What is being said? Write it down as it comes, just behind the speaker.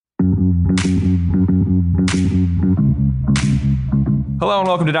Hello and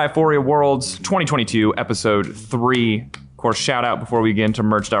welcome to Dysphoria Worlds 2022, episode 3. Of course, shout out before we get into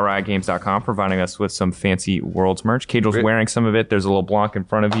merch.riotgames.com, providing us with some fancy Worlds merch. Kadril's wearing some of it. There's a little Blanc in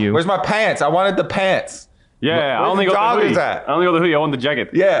front of you. Where's my pants? I wanted the pants. Yeah, I only got the hoodie. I only got the hoodie. I want the jacket.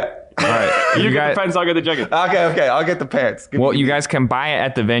 Yeah. All right. You get the pants, I'll get the jacket. Okay. I'll get the pants. Well, you guys can buy it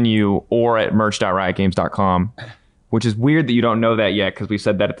at the venue or at merch.riotgames.com, which is weird that you don't know that yet because we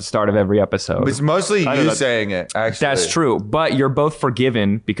said that at the start of every episode. It's mostly you saying it, actually. That's true, but you're both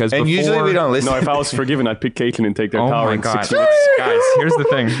forgiven because and usually we don't listen. No, if I was forgiven, I'd pick Caitlyn and take their oh tower my in God. 6 minutes. Guys, here's the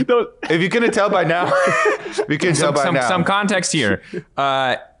thing. If you couldn't tell by now, we can tell by now. Some context here.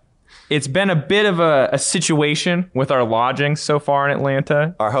 It's been a bit of a situation with our lodging so far in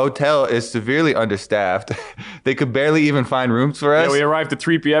Atlanta. Our hotel is severely understaffed. They could barely even find rooms for us. Yeah, we arrived at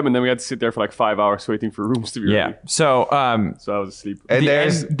 3 p.m. and then we had to sit there for like 5 hours waiting for rooms to be ready. So I was asleep. And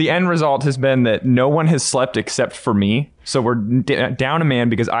the end result has been that no one has slept except for me. So we're down a man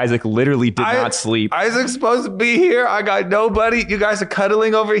because Isaac literally did not sleep. Isaac's supposed to be here. I got nobody. You guys are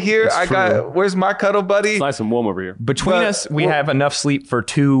cuddling over here. Where's my cuddle buddy? It's nice and warm over here. Between us, we have enough sleep for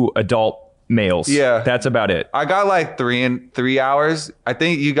 2 adult males. Yeah. That's about it. I got like 3 hours. I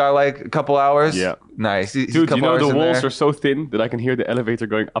think you got like a couple hours. Yeah. Nice. Dude, you know the walls are so thin that I can hear the elevator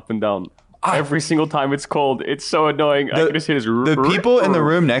going up and down. Every single time it's cold. It's so annoying. I can just hear this. The people in the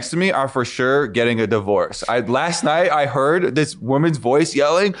room next to me are for sure getting a divorce. Last night I heard this woman's voice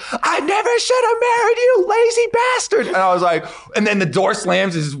yelling, "I never should have married you, lazy bastard!" And I was like, and then the door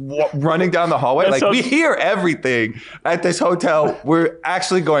slams, is running down the hallway. We hear everything at this hotel. We're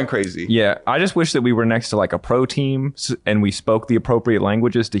actually going crazy. Yeah, I just wish that we were next to like a pro team and we spoke the appropriate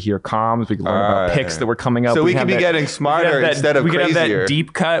languages to hear comms. We could learn about picks that were coming up. So we could be getting smarter instead of crazier. We could have that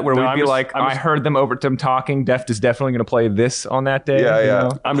deep cut where we'd be like, I heard them over them talking. Deft is definitely going to play this on that day. Yeah. You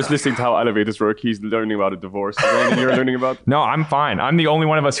know? I'm just listening to how elevators work. He's learning about a divorce. Is there anything you're learning about? No, I'm fine. I'm the only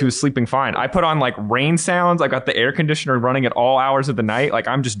one of us who's sleeping fine. I put on like rain sounds. I got the air conditioner running at all hours of the night. Like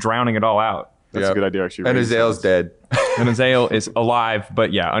I'm just drowning it all out. That's a good idea, actually. And Azael's dead. And Azael is alive,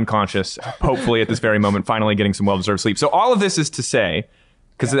 but unconscious. Hopefully at this very moment, finally getting some well-deserved sleep. So all of this is to say,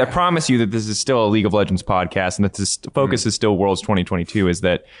 because I promise you that this is still a League of Legends podcast and that this focus is still Worlds 2022, is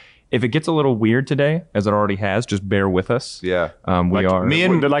that if it gets a little weird today, as it already has, just bear with us. Yeah. We are. Me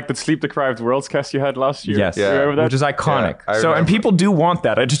and the sleep deprived Worlds cast you had last year. Yes. Yeah. Remember that? Which is iconic. Yeah, and people do want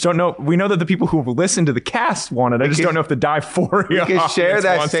that. I just don't know. We know that the people who listen to the cast want it. I just don't know if the Dysphoria. We can share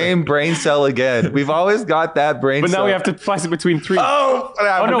that same brain cell again. We've always got that brain cell. But now we have to place it between 3. Oh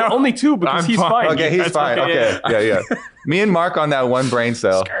no, only 2 because he's fine. Okay, he's fine. Okay. Yeah. Me and Mark on that one brain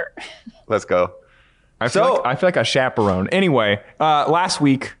cell. Let's go. I feel like a chaperone. Anyway, last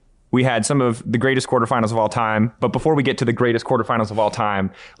week, we had some of the greatest quarterfinals of all time. But before we get to the greatest quarterfinals of all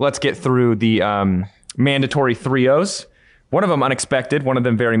time, let's get through the mandatory 3-0s. One of them unexpected, one of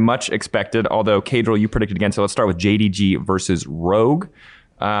them very much expected, although Kadril, you predicted against. So let's start with JDG versus Rogue.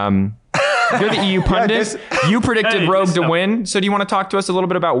 You're the EU pundit. You predicted Rogue to win. So do you want to talk to us a little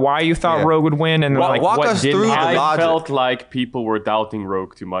bit about why you thought Rogue would win and walk what us didn't through the happen? I felt like people were doubting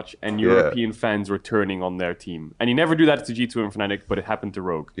Rogue too much and European fans were turning on their team. And you never do that to G2 and Fnatic, but it happened to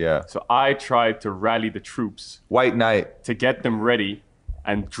Rogue. Yeah. So I tried to rally the troops. White Knight. To get them ready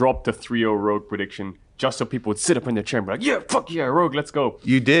and drop the 3-0 Rogue prediction just so people would sit up in their chair and be like, yeah, fuck yeah, Rogue, let's go.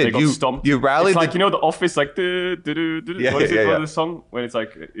 You did. They got stomped. You rallied. It's like, The Office, like, what is it called, the song? When it's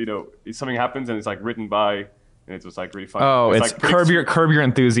like, something happens and it's like written by, and it's just like really fun. Oh, it's like curb your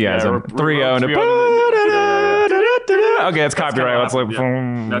enthusiasm. 3-0 and okay, it's copyright. Let's look.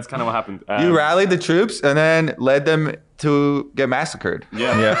 That's kind of what happened. You rallied the troops and then led them to get massacred.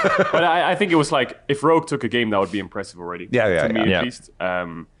 Yeah. But I think it was like, if Rogue took a game, that would be impressive already. Yeah. To me, at least.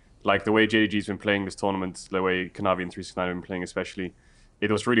 Like the way JDG's been playing this tournament, the way Kanavi and 369 have been playing especially, it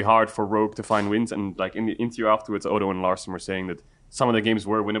was really hard for Rogue to find wins. And like in the interview afterwards, Odo and Larson were saying that some of the games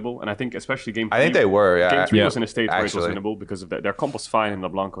were winnable. And I think especially game 3. I think they were, yeah. Game 3 was in a state where it was winnable because of their comp was fine and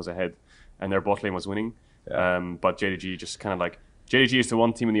LeBlanc was ahead and their bot lane was winning. Yeah. But JDG just kind of like... JDG is the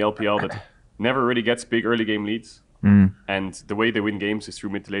one team in the LPL that never really gets big early game leads. And the way they win games is through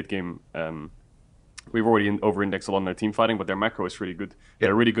mid to late game. We've already over-indexed a lot on their team fighting, but their macro is really good. Yeah.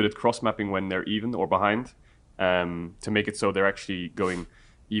 They're really good at cross-mapping when they're even or behind to make it so they're actually going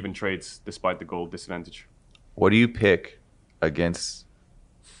even trades despite the goal disadvantage. What do you pick against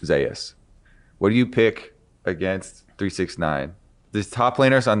Zeus? What do you pick against 369? The top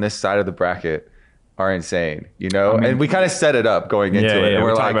laners on this side of the bracket are insane, and we kind of set it up going into it. And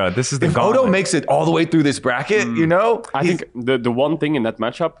we're like, about it. This is the if Odo makes it all the way through this bracket, I think the one thing in that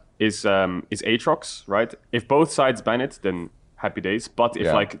matchup is Aatrox, right? If both sides ban it, then happy days. But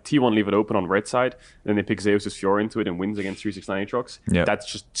if like T1 leave it open on red side, then they pick Zeus' Fiora into it and wins against 369 Aatrox,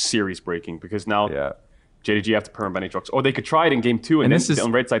 that's just series breaking because now JDG have to permaban Aatrox. Or they could try it in game 2 and then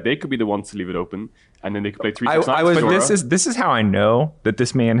on red side they could be the ones to leave it open and then they could play 369. But this is how I know that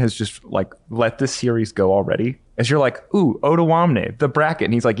this man has just like let this series go already. As you're like, ooh, Ottawamne, the bracket.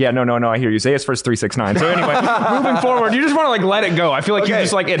 And he's like, yeah, no, I hear you. Zeus first 369. So anyway, moving forward, you just want to like let it go. I feel like you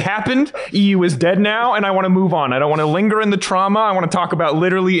just like, it happened. EU is dead now, and I want to move on. I don't want to linger in the trauma. I want to talk about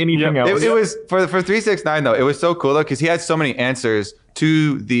literally anything else. It was, for 369 though, it was so cool though, because he had so many answers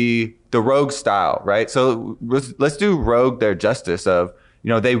to the Rogue style, right? So let's do Rogue their justice of,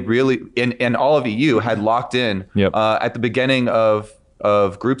 they really, in all of EU, had locked in at the beginning of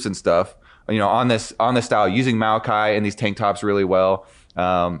groups and stuff, on this style, using Maokai and these tank tops really well,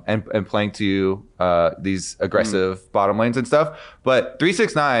 and playing to these aggressive bottom lanes and stuff. But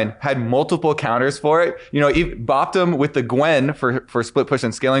 369 had multiple counters for it. Bopped him with the Gwen for split push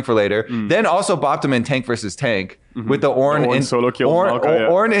and scaling for later. Then also bopped him in tank versus tank with the Ornn solo kill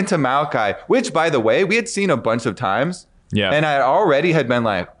Ornn into Maokai, which by the way we had seen a bunch of times. Yeah, and I already had been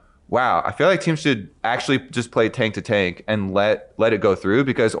like, wow, I feel like teams should actually just play tank to tank and let it go through,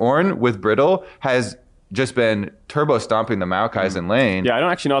 because Ornn with Brittle has just been turbo stomping the Maokais in lane. Yeah, I don't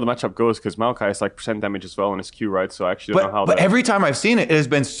actually know how the matchup goes because Maokai is like percent damage as well on his Q, right? So I actually don't know how. But every time I've seen it, it has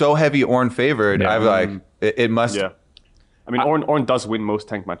been so heavy Ornn favored. I've like it must. Yeah. I mean, Ornn does win most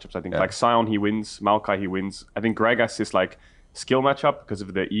tank matchups. I think like Sion he wins, Maokai he wins. I think Gragas is like skill matchup because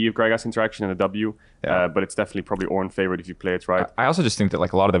of the E of Gragas interaction and the W. But it's definitely probably Ornn favored if you play it right. I also just think that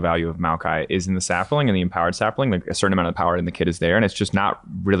like a lot of the value of Maokai is in the sapling and the empowered sapling. Like a certain amount of power in the kit is there, and it's just not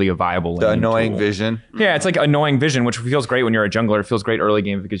really a viable the annoying tool. Vision. Yeah, it's like annoying vision, which feels great when you're a jungler. It feels great early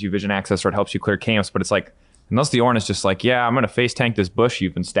game because you vision access or it helps you clear camps. But it's like, unless the Ornn is just like, yeah, I'm going to face tank this bush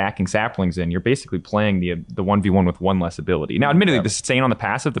you've been stacking saplings in, you're basically playing the 1v1 with one less ability. Now, admittedly, the sustain on the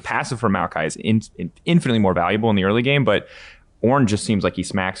passive for Maokai is infinitely more valuable in the early game, but Ornn just seems like he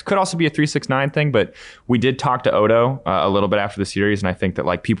smacks. Could also be a 369 thing, but we did talk to Odo a little bit after the series, and I think that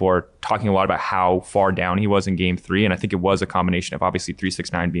like people are talking a lot about how far down he was in game 3, and I think it was a combination of obviously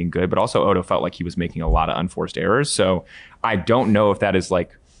 369 being good, but also Odo felt like he was making a lot of unforced errors. So I don't know if that is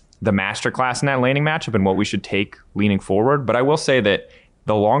like the masterclass in that laning matchup and what we should take leaning forward, but I will say that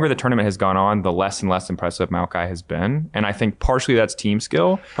the longer the tournament has gone on, the less and less impressive Maokai has been. And I think partially that's team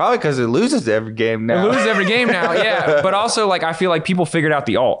skill. Probably because it loses every game now. It loses every game now, yeah. But also, like, I feel like people figured out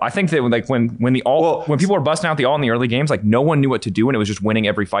the ult. I think that like when the ult, when people were busting out the ult in the early games, like no one knew what to do and it was just winning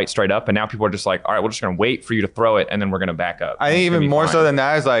every fight straight up. And now people are just like, all right, we're just going to wait for you to throw it and then we're going to back up. I think even more so than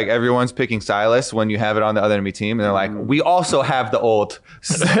that is like everyone's picking Sylas when you have it on the other enemy team. And they're like, we also have the ult.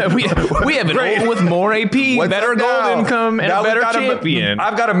 we have an ult with more AP, better gold income, and a better champion.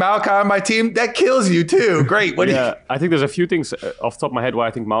 I've got a Maokai on my team that kills you too. Great. I think there's a few things off the top of my head why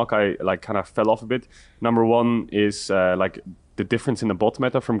I think Maokai like kind of fell off a bit. Number one is like the difference in the bot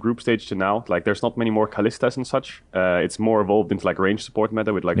meta from group stage to now. Like there's not many more Kallistas and such. It's more evolved into like range support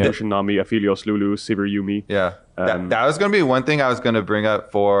meta with like Lucian, Nami, Aphelios, Lulu, Sivir, Yuumi. Yeah. That was going to be one thing I was going to bring up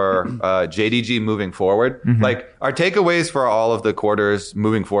for JDG moving forward. Mm-hmm. Like our takeaways for all of the quarters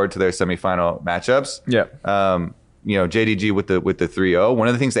moving forward to their semifinal matchups. Yeah. JDG with the 3-0. One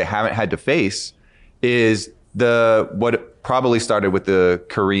of the things they haven't had to face is what probably started with the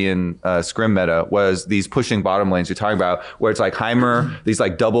Korean scrim meta was these pushing bottom lanes you're talking about, where it's like Heimer, these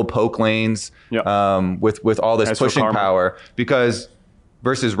like double poke lanes with all this pushing power. Because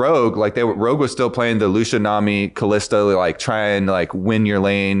versus Rogue, like Rogue was still playing the Lucian, Nami, Kalista, like try and like win your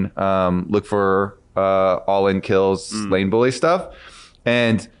lane, look for all-in kills, lane bully stuff,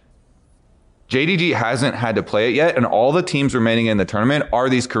 and JDG hasn't had to play it yet, and all the teams remaining in the tournament are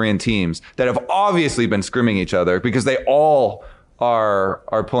these Korean teams that have obviously been scrimming each other because they all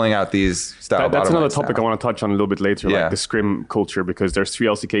are pulling out these style. That's another topic I want to touch on a little bit later, like the scrim culture, because there's 3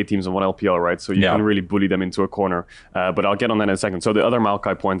 LCK teams and 1 LPL, right? So you can really bully them into a corner. But I'll get on that in a second. So the other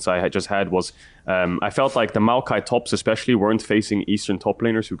Maokai points I just had was I felt like the Maokai tops especially weren't facing Eastern top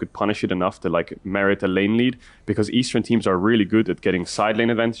laners who could punish it enough to like merit a lane lead, because Eastern teams are really good at getting side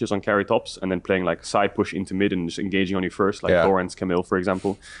lane advantages on carry tops and then playing like side push into mid and just engaging on you first, like Doran's Camille, for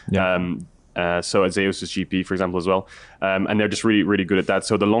example. So at Zeus' GP, for example, as well. And they're just really, really good at that.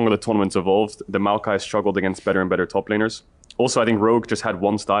 So the longer the tournament's evolved, the Maokai struggled against better and better top laners. Also, I think Rogue just had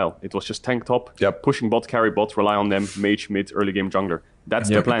one style. It was just tank top, pushing bot, carry bot, rely on them, mage, mid, early game jungler. That's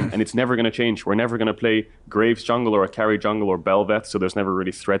the plan, and it's never going to change. We're never going to play Graves jungle or a carry jungle or Bel'Veth, so there's never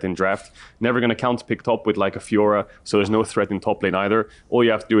really threat in draft. Never going to counter pick top with like a Fiora, so there's no threat in top lane either. All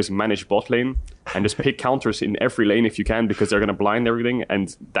you have to do is manage bot lane and just pick counters in every lane if you can, because they're going to blind everything,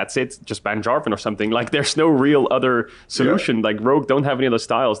 and that's it. Just ban Jarvan or something. Like, there's no real other solution. Yeah. Like, Rogue don't have any other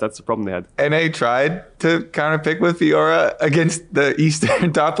styles. That's the problem they had. NA tried to counter pick with Fiora against the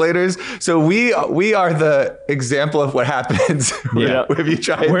Eastern top laners. So we are the example of what happens if you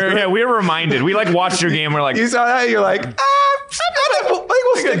try. We're reminded. We like watched your game. We're like, you saw that. You're like,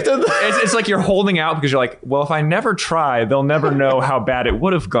 we'll stick to it's like you're holding out because you're like, well, if I never try, they'll never know how bad it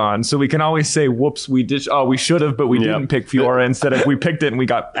would have gone. So we can always say, whoops, we should have, but we didn't pick Fiora instead of we picked it and we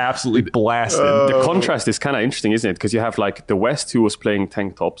got absolutely blasted. The contrast is kind of interesting, isn't it? Because you have like the West, who was playing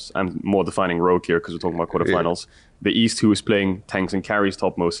tank tops. I'm more defining Rogue here because we're talking about quarterfinals. Yeah. The East, who is playing tanks and carries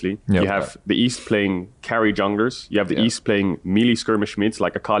top mostly. Yep. You have the East playing carry junglers. You have the East playing melee skirmish mids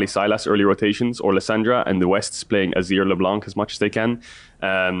like Akali Sylas early rotations or Lysandra, and the West is playing Azir LeBlanc as much as they can.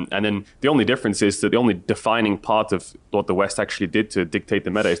 And then the only difference is that the only defining part of what the West actually did to dictate the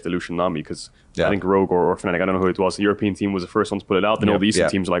meta is the Lucian Nami, because I think Rogue or Fnatic, I don't know who it was, the European team was the first one to put it out, and all the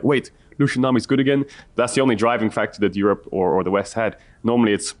Eastern teams are like, wait, Lucian Nami's good again? That's the only driving factor that Europe or the West had.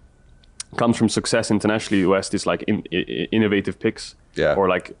 Normally it's comes from success internationally. The West is like innovative picks or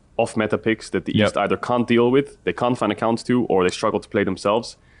like off-meta picks that the East either can't deal with, they can't find accounts to, or they struggle to play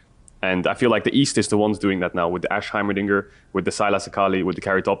themselves. And I feel like the East is the ones doing that now with the Ashe Heimerdinger, with the Sylas Akali, with the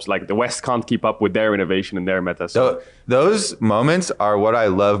carry tops. Like, the West can't keep up with their innovation and their meta. So those moments are what I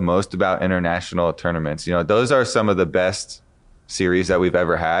love most about international tournaments. You know, those are some of the best series that we've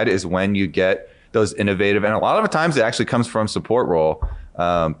ever had, is when you get those innovative, and a lot of the times it actually comes from support role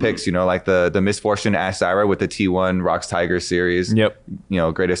picks, you know, like the Misfortune Ashe Zyra with the T1 Rocks Tigers series. Yep. You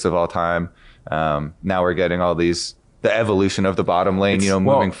know, greatest of all time. Now we're getting all these, the evolution of the bottom lane,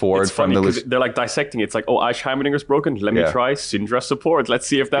 moving forward from the... They're like dissecting it. It's like, oh, Ashe Heimerdinger's broken. Let me try Syndra support. Let's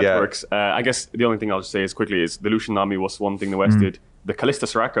see if that works. I guess the only thing I'll just say is quickly is the Lucian Nami was one thing the West did. The Kalista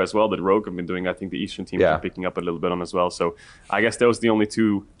Soraka as well that Rogue have been doing, I think the Eastern teams are picking up a little bit on as well. So I guess those are the only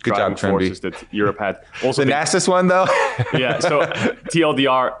two driving forces that Europe had. Also, the Nasus one, though? So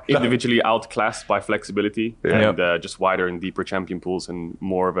TLDR individually outclassed by flexibility and just wider and deeper champion pools and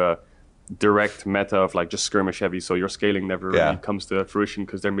more of a direct meta of like just skirmish heavy. So your scaling never really comes to fruition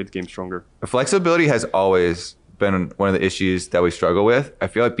because their mid game stronger. Flexibility has always been one of the issues that we struggle with. I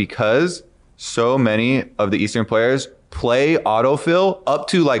feel like because so many of the Eastern players play autofill up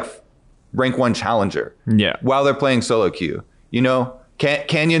to like rank 1 challenger while they're playing solo queue. You know,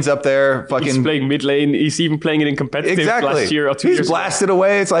 Canyon's up there fucking... He's playing mid lane. He's even playing it in competitive last year or 2 years He's blasted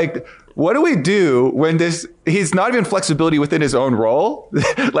away. It's like, what do we do when he's not even flexibility within his own role?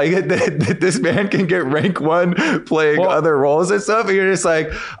 Like, this man can get rank 1 playing other roles and stuff. And you're just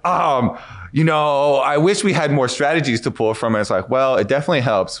like, you know, I wish we had more strategies to pull from it. It's like, well, it definitely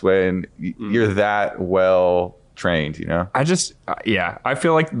helps when you're that well trained, you know? I just, I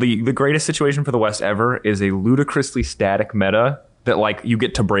feel like the greatest situation for the West ever is a ludicrously static meta that like you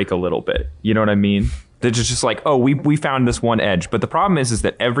get to break a little bit. You know what I mean? That's just like, oh, we found this one edge. But the problem is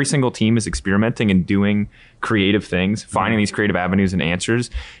that every single team is experimenting and doing creative things, finding these creative avenues and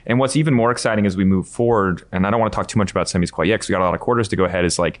answers. And what's even more exciting as we move forward, and I don't want to talk too much about semis quite yet because we got a lot of quarters to go ahead,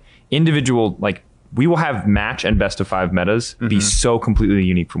 is like individual, like we will have match and best of 5 metas be so completely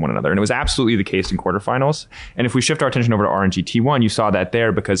unique from one another. And it was absolutely the case in quarterfinals. And if we shift our attention over to RNG T1, you saw that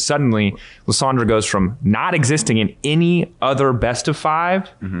there because suddenly Lysandra goes from not existing in any other best of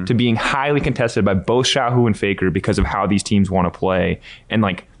 5 to being highly contested by both Xiaohu and Faker because of how these teams want to play. And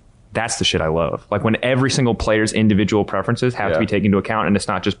like, that's the shit I love. Like when every single player's individual preferences have to be taken into account and it's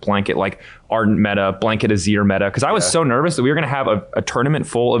not just blanket like Ardent meta, blanket Azir meta. Because I was so nervous that we were going to have a tournament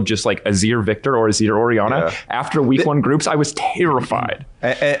full of just like Azir Victor or Azir Orianna. After week 1 groups, I was terrified.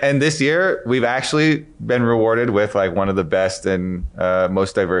 And this year, we've actually been rewarded with like one of the best and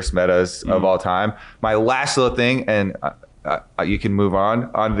most diverse metas of all time. My last little thing, and you can move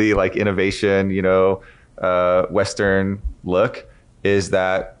on the like innovation, you know, Western look, is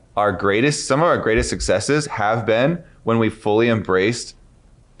that some of our greatest successes have been when we fully embraced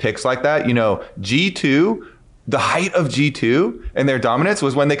picks like that. You know, G2, the height of G2 and their dominance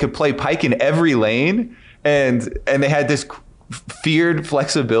was when they could play Pyke in every lane and they had this feared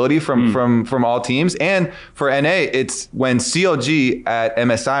flexibility from all teams. And for NA, it's when CLG at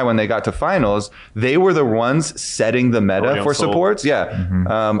MSI, when they got to finals, they were the ones setting the meta Aurelion for Sol. supports.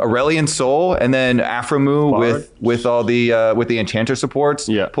 Aurelion Sol, and then Aphromoo with all the with the Enchanter supports,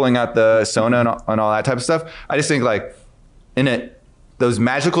 pulling out the Sona and all that type of stuff. I just think like in it, those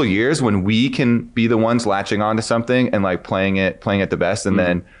magical years when we can be the ones latching onto something and like playing it the best, and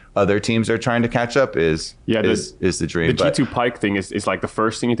then other teams are trying to catch up is the dream. The G2 Pyke thing is like the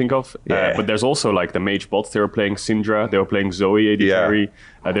first thing you think of. Yeah. But there's also like the mage bots. They were playing Syndra. They were playing Zoe AD carry.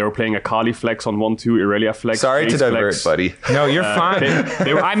 They were playing Akali flex on 1-2, Irelia flex. Sorry Jace to divert, flex. buddy. No, you're fine.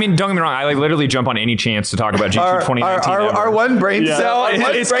 I mean, don't get me wrong. I like literally jump on any chance to talk about G2 2019. Our one brain cell,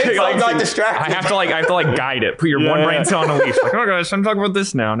 got distracted. I have to guide it. Put your one brain cell on a leash. Like, oh gosh, I'm talking about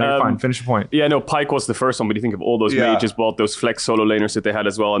this now. No, you're fine. Finish your point. Yeah, no, Pyke was the first one, but you think of all those mages bought, those flex solo laners that they had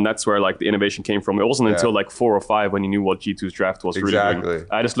as well, and that's where like the innovation came from. It wasn't until like 4 or 5 when you knew what G2's draft was really doing.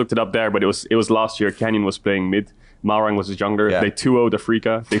 I just looked it up there, but it was last year. Canyon was playing mid. Malrang was his jungler. Yeah. They 2-0'd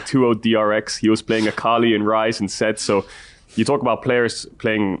Afrika. They 2-0'd DRX. He was playing Akali and Ryze and Zed. So you talk about players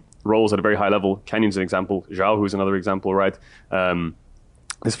playing roles at a very high level. Canyon's an example. Zhao, who's another example, right?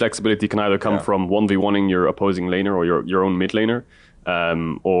 This flexibility can either come from 1v1ing your opposing laner or your own mid laner,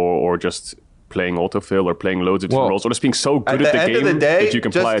 or just playing autofill or playing loads of different roles, or just being so good at the game that you can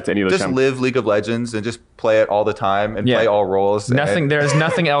apply it to any other champion. Just live League of Legends and just play it all the time and play all roles. There's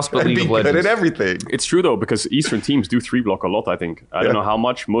nothing else but League of Legends. Be good at everything. It's true though, because Eastern teams do 3-block a lot, I think. I don't know how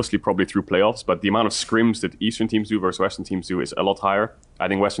much, mostly probably through playoffs, but the amount of scrims that Eastern teams do versus Western teams do is a lot higher. I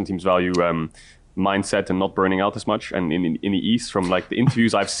think Western teams value mindset and not burning out as much. And in the East, from like the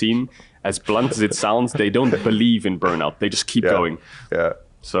interviews I've seen, as blunt as it sounds, they don't believe in burnout. They just keep going. Yeah.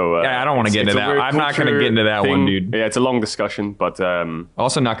 So I don't want to get into that. I'm not going to get into that one, dude. Yeah, it's a long discussion, but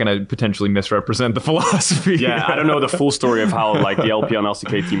also not going to potentially misrepresent the philosophy. Yeah, I don't know the full story of how like the LPL and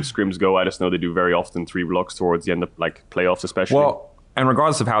LCK team scrims go. I just know they do very often 3 blocks towards the end of like playoffs, especially. Well, and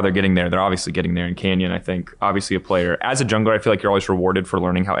regardless of how they're getting there, they're obviously getting there in Canyon. I think obviously a player as a jungler, I feel like you're always rewarded for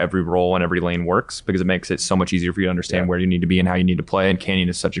learning how every role and every lane works, because it makes it so much easier for you to understand where you need to be and how you need to play. And Canyon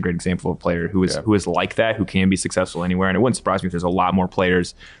is such a great example of a player who is like that, who can be successful anywhere. And it wouldn't surprise me if there's a lot more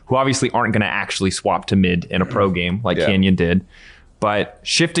players who obviously aren't going to actually swap to mid in a pro game like Canyon did. But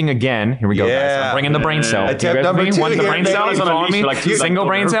shifting again, here we go, guys. I'm bringing the brain cell. Attempt number 2. The brain cell is on me. Single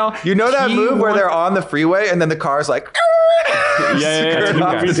brain cell. You know that move where they're on the freeway and then the car's like...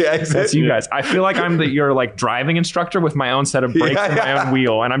 That's you guys. I feel like I'm your like driving instructor with my own set of brakes and my own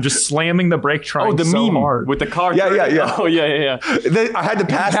wheel, and I'm just slamming the brake trying so hard. With the car. Yeah. Oh, yeah. I had to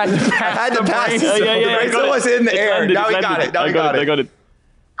pass. I had to pass. The brake cell was in the air. Now we got it. I got it.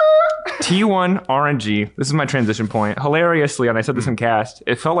 T1 RNG. This is my transition point. Hilariously, and I said this in cast,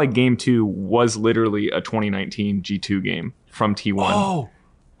 it felt like game 2 was literally a 2019 G2 game from T1. Oh,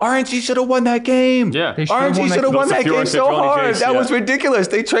 RNG should have won that game. Yeah. RNG should have won that game so hard. That was ridiculous.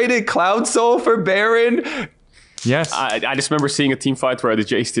 They traded Cloud Soul for Baron. Yes. I just remember seeing a team fight where the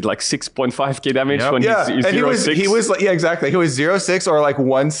Jace did like 6.5k damage when he's and he was like, exactly. He was 0-6 or like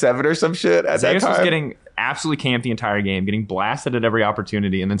 1-7 or some shit at that time. Was getting absolutely camped the entire game, getting blasted at every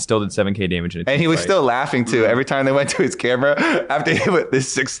opportunity, and then still did 7k damage in a team And he was fight. still laughing too. Every time they went to his camera after he went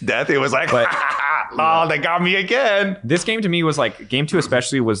this 6th death, he was like, oh, they got me again. This game to me was like, game 2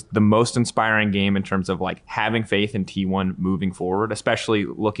 especially was the most inspiring game in terms of like having faith in T1 moving forward, especially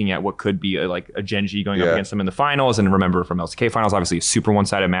looking at what could be a Gen.G going up against them in the finals. And remember from LCK finals, obviously a super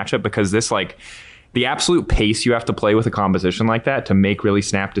one-sided matchup, because this like the absolute pace you have to play with a composition like that to make really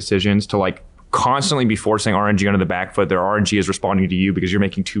snap decisions, to like constantly be forcing RNG onto the back foot. Their RNG is responding to you because you're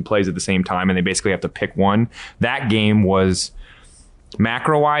making 2 plays at the same time and they basically have to pick one. That game was,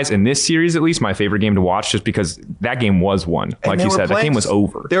 macro-wise, in this series at least, my favorite game to watch, just because that game was won. Like you said, that game was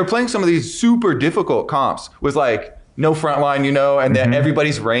over. They were playing some of these super difficult comps with like no front line, and then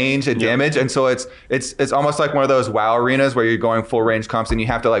everybody's range and damage. And so it's almost like one of those WoW arenas where you're going full range comps and you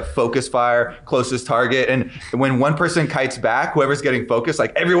have to like focus fire, closest target. And when one person kites back, whoever's getting focused,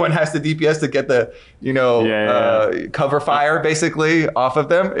 like everyone has to DPS to get the, cover fire basically off of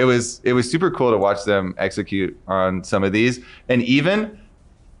them. It was super cool to watch them execute on some of these. And even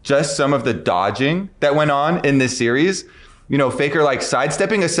just some of the dodging that went on in this series. Faker like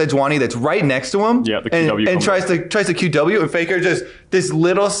sidestepping a Sejuani that's right next to him, the QW and tries to QW, and Faker just this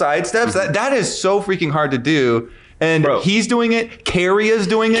little sidesteps. That is so freaking hard to do. And he's doing it. Carria's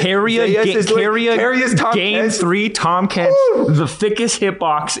doing it. Carria is Tom Game Kench. 3, Tom Kench, the thickest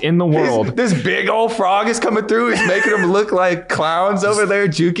hitbox in the world. This big old frog is coming through. He's making them look like clowns over there,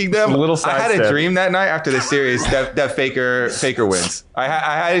 juking them. I had a dream that night after the series that Faker wins. I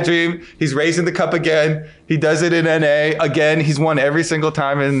had a dream. He's raising the cup again. He does it in NA again. He's won every single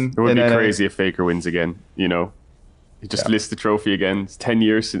time in. It would be NA. crazy if Faker wins again. He just lists the trophy again. It's 10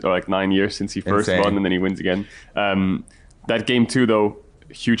 years or like 9 years since he first won, and then he wins again. That game 2, though,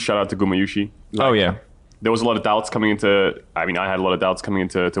 huge shout out to Gumayusi. Oh yeah, there was a lot of doubts coming into. I mean, I had a lot of doubts coming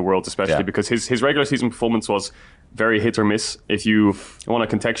into Worlds, especially because his regular season performance was very hit or miss. If you want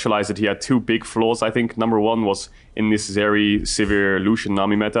to contextualize it, he had 2 big flaws. I think number 1 was in this very severe Lucian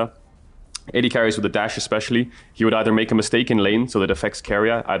Nami meta. AD carries with the dash especially, he would either make a mistake in lane, so that affects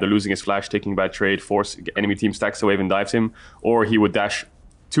Keria, either losing his flash, taking a bad trade, force enemy team stacks a wave and dives him, or he would dash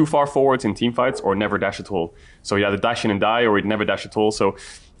too far forwards in team fights or never dash at all. So he'd either dash in and die or he'd never dash at all. So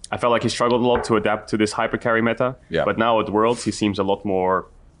I felt like he struggled a lot to adapt to this hyper carry meta. Yeah. But now at Worlds, he seems a lot more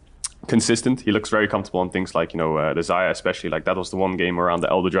consistent. He looks very comfortable on things like, the Xayah especially. Like that was the one game around the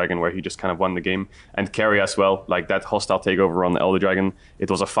Elder Dragon where he just kind of won the game. And carry as well, like that hostile takeover on the Elder Dragon. It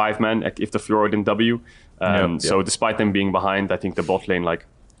was a 5-man if the Fiora didn't W. So despite them being behind, I think the bot lane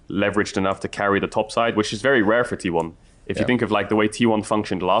leveraged enough to carry the top side, which is very rare for T1. If you think of the way T1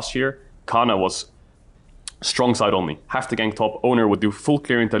 functioned last year, Kana was strong side only. Have to gank top. Owner would do full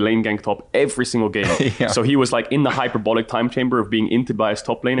clear into lane gank top every single game. So he was in the hyperbolic time chamber of being inted by his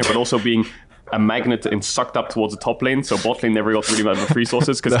top laner, but also being a magnet and sucked up towards the top lane. So bot lane never got really enough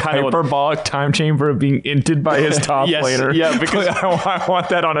resources. The hyperbolic time chamber of being inted by his top laner. Yeah, because I want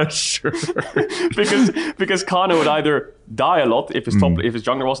that on a shirt. because Kana would either die a lot if his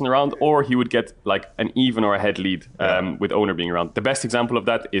jungler wasn't around, or he would get an even or a head lead with Owner being around. The best example of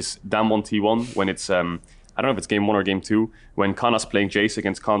that is Damwon T1 when it's I don't know if it's game 1 or game 2, when Kana's playing Jace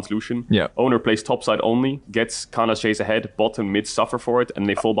against Khan's Lucian. Yeah. Owner plays topside only, gets Kana's Jace ahead, bottom, mid suffer for it, and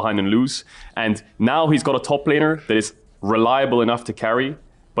they fall behind and lose. And now he's got a top laner that is reliable enough to carry.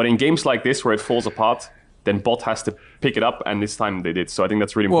 But in games like this where it falls apart, then bot has to pick it up, and this time they did. So I think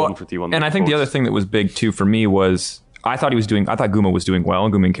that's really important for T1. And I think the other thing that was big too for me was I thought Guma was doing well,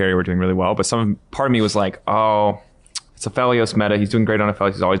 and Guma and Carry were doing really well, but part of me was like, it's Aphelios meta. He's doing great on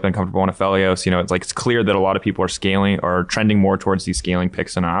Aphelios. He's always been comfortable on Aphelios. It's clear that a lot of people are scaling or trending more towards these scaling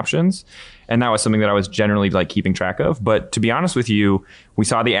picks and options. And that was something that I was generally keeping track of. But to be honest with you, we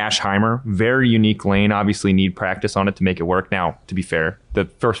saw the Ashe Heimer, very unique lane, obviously need practice on it to make it work. Now, to be fair, the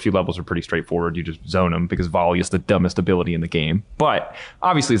first few levels are pretty straightforward. You just zone them because volley is the dumbest ability in the game. But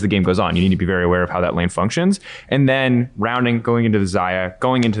obviously as the game goes on, you need to be very aware of how that lane functions. And then going into the Xayah,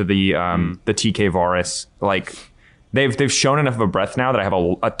 going into the TK Varus, They've shown enough of a breadth now that I have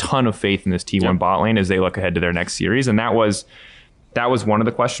a ton of faith in this T1 bot lane as they look ahead to their next series. And that was one of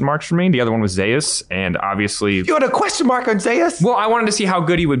the question marks for me. The other one was Zeus. And obviously... You had a question mark on Zeus? Well, I wanted to see how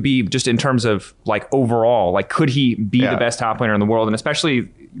good he would be just in terms of overall. Could he be the best top laner in the world? And especially...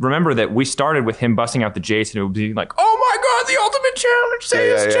 Remember that we started with him busting out the Jace and it would be oh my God, the ultimate challenge,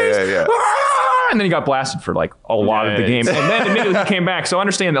 Zeus, Jace. Ah! And then he got blasted for a lot of the game. And then immediately he came back. So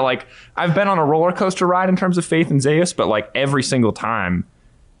understand that I've been on a roller coaster ride in terms of faith in Zeus, but every single time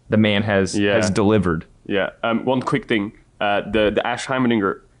the man has delivered. Yeah. One quick thing. The Ashe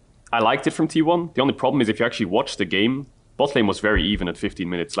Heimerdinger, I liked it from T1. The only problem is if you actually watch the game, bot lane was very even at 15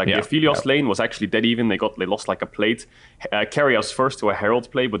 minutes. The Aphelios lane was actually dead even. They lost a plate. Carry was first to a Herald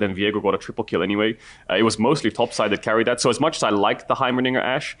play, but then Viego got a triple kill anyway. It was mostly topside that carried that. So as much as I liked the Heimerdinger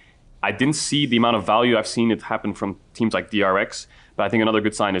Ashe, I didn't see the amount of value I've seen it happen from teams like DRX. But I think another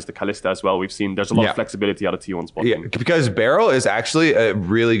good sign is the Kalista as well. We've seen there's a lot of flexibility out of T1's bot lane. Because Beryl is actually a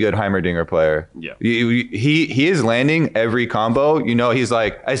really good Heimerdinger player. Yeah, he is landing every combo. He's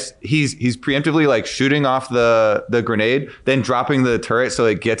he's preemptively shooting off the grenade, then dropping the turret so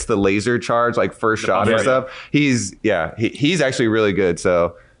it gets the laser charge first shot and stuff. He's actually really good.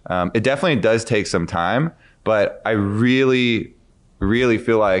 So it definitely does take some time, but I really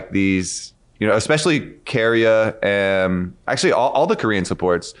feel like these. Especially Keria, actually all the Korean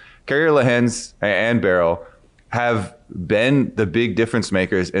supports, Keria, Lehends, and Beryl have been the big difference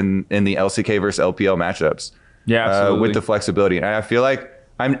makers in the LCK versus LPL matchups. Yeah, absolutely. With the flexibility. And I feel like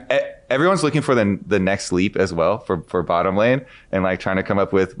everyone's looking for the next leap as well for bottom lane and trying to come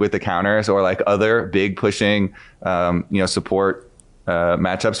up with the counters or other big pushing support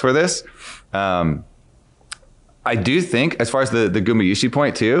matchups for this. I do think as far as the Gumayusi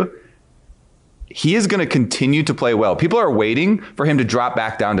point too, he is going to continue to play well. People are waiting for him to drop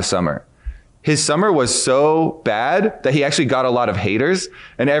back down to summer. His summer was so bad that he actually got a lot of haters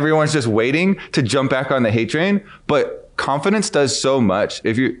and everyone's just waiting to jump back on the hate train. But confidence does so much.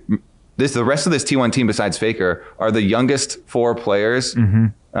 The rest of this T1 team besides Faker are the youngest 4 players.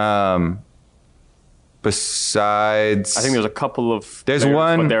 Besides, I think there's a couple of. There's players,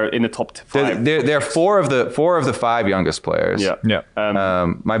 one. But they're in the top 5. They're 4 of the 5 youngest players. Yeah.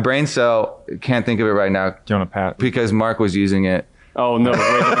 My brain cell can't think of it right now. Do you want to pat? Because Mark was using it. Oh no! Wait,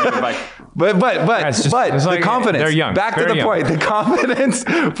 let me get it back. But the confidence. They're young. Back to the point. The confidence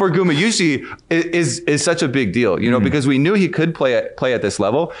for Gumayusi is such a big deal. Because we knew he could play at this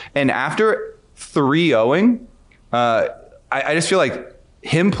level, and after 3-0ing, I just feel like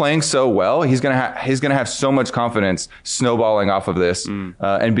him playing so well, he's gonna have so much confidence snowballing off of this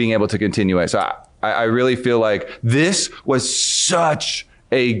and being able to continue it. So I really feel like this was such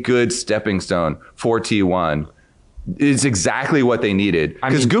a good stepping stone for T1. It's exactly what they needed,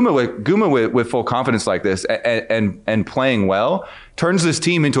 because Guma with full confidence like this and playing well turns this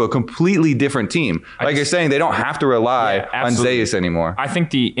team into a completely different team. Like you're saying, they don't have to rely on Zeus anymore. I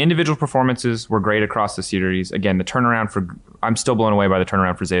think the individual performances were great across the series. Again, the turnaround I'm still blown away by the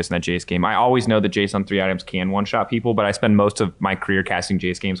turnaround for Zeus in that Jace game. I always know that Jace on 3 items can one-shot people, but I spend most of my career casting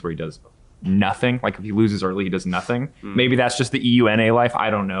Jace games where he does nothing. Like if he loses early, he does nothing. Maybe that's just the EUNA life. I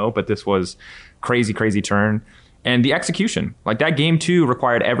don't know, but this was crazy turn. And the execution, like that game 2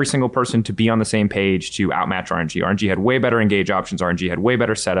 required every single person to be on the same page to outmatch RNG. RNG had way better engage options. RNG had way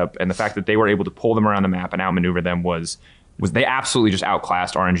better setup. And the fact that they were able to pull them around the map and outmaneuver them was they absolutely just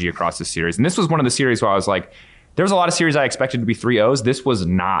outclassed RNG across this series. And this was one of the series where I was like, there was a lot of series I expected to be 3-0s. This was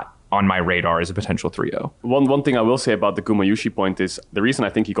not on my radar as a potential 3-0. One thing I will say about the Gumayusi point is the reason I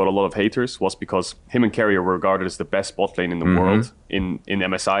think he got a lot of haters was because him and Carrier were regarded as the best bot lane in the world in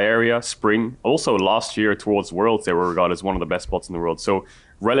MSI area, Spring. Also last year towards Worlds, they were regarded as one of the best bots in the world. So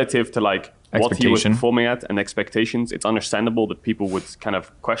relative to like what he was performing at and expectations, it's understandable that people would kind of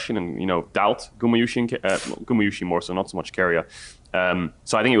question and doubt Gumayusi more so, not so much Carrier.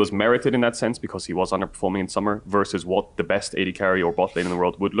 So I think it was merited in that sense because he was underperforming in summer versus what the best AD carry or bot lane in the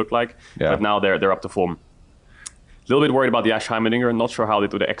world would look like. Yeah. But now they're up to form. A little bit worried about the Ashe Heimerdinger. Not sure how they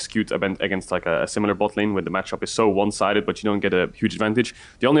would execute against like a similar bot lane when the matchup is so one-sided, but you don't get a huge advantage.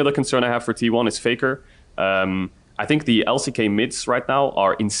 The only other concern I have for T1 is Faker. I think the LCK mids right now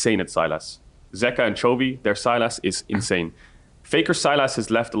are insane at Sylas. Zeka and Chovy, their Sylas is insane. Faker's Sylas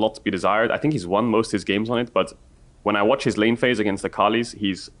has left a lot to be desired. I think he's won most of his games on it, but when I watch his lane phase against the Kalis,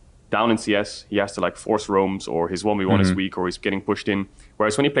 he's down in CS. He has to like force roams, or his 1v1 is weak, or he's getting pushed in.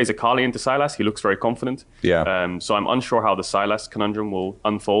 Whereas when he plays a Kali into Sylas, he looks very confident. Yeah. So I'm unsure how the Sylas conundrum will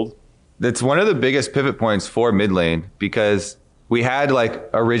unfold. That's one of the biggest pivot points for mid lane, because we had like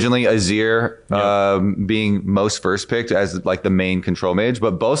originally Azir being most first picked as like the main control mage,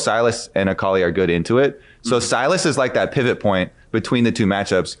 but both Sylas and Akali are good into it. So Sylas is like that pivot point between the two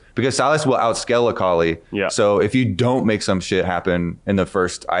matchups, because Sylas will outscale Akali. Yeah. So if you don't make some shit happen in the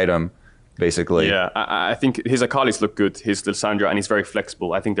first item, basically. Yeah, I think his Akalis look good, his Lissandra, and he's very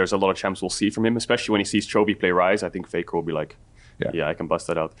flexible. I think there's a lot of champs we'll see from him, especially when he sees Chovy play Ryze. I think Faker will be like, yeah, I can bust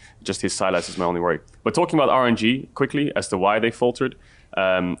that out. Just his Sylas is my only worry. But talking about RNG quickly as to why they faltered,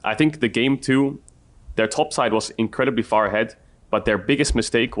 I think the game 2, their top side was incredibly far ahead, but their biggest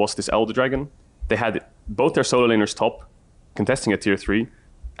mistake was this Elder Dragon. They had both their solo laners top, contesting at tier 3,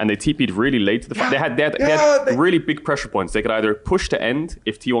 and they TP'd really late to the fight. They had really big pressure points. They could either push to end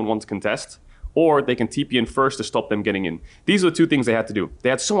if T1 wants to contest, or they can TP in first to stop them getting in. These are the two things they had to do. They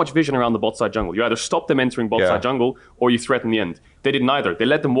had so much vision around the bot side jungle. You either stop them entering bot side jungle, or you threaten the end. They did neither. They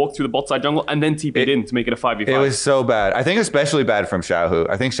let them walk through the bot side jungle and then TP'd in to make it a 5v5. It was so bad. I think especially bad from Xiaohu.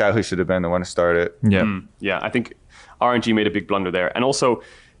 I think Xiaohu should have been the one to start it. Yeah. Yeah, I think RNG made a big blunder there. And also,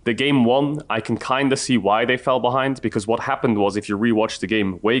 the game 1, I can kind of see why they fell behind, because what happened was, if you rewatch the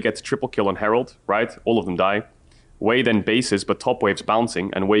game, Wei gets triple kill on Herald, right? All of them die. Wei then bases, but top wave's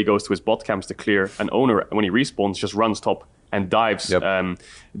bouncing, and Wei goes to his bot camps to clear. And Owner, when he respawns, just runs top and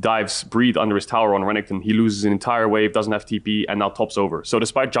dives Breed under his tower on Renekton. He loses an entire wave, doesn't have TP, and now top's over. So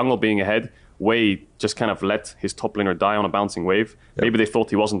despite jungle being ahead, Wei just kind of let his top laner die on a bouncing wave. Maybe they thought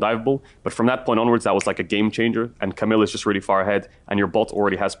he wasn't diveable, but from that point onwards, that was like a game changer, and Camille is just really far ahead, and your bot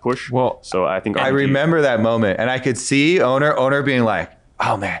already has push. Well, so I think I remember that moment, and I could see Owner being like,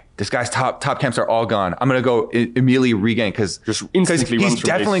 oh man, this guy's top camps are all gone. I'm gonna go immediately regain, because he's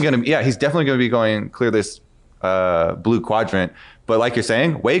definitely gonna be going clear this blue quadrant. But like you're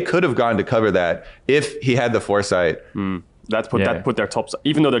saying, Wei could have gone to cover that if he had the foresight. That put their top side,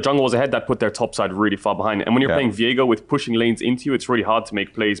 even though their jungle was ahead, that put their top side really far behind. And when you're playing Viego with pushing lanes into you, it's really hard to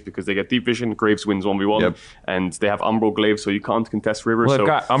make plays, because they get deep vision. Graves wins 1v1, and they have Umbral Glaive, so you can't contest River. Well, they've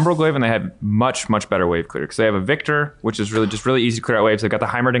got Umbral Glaive, and they have much better wave clear, because they have a Victor, which is really easy to clear out waves. They've got the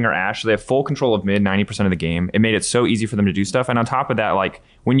Heimerdinger Ashe, so they have full control of mid 90% of the game. It made it so easy for them to do stuff. And on top of that, like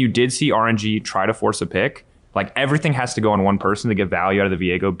when you did see RNG try to force a pick, like everything has to go on one person to get value out of the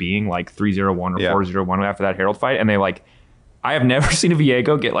Viego being like 3-0-1 or 4-0-1 after that Herald fight, and they like. I have never seen a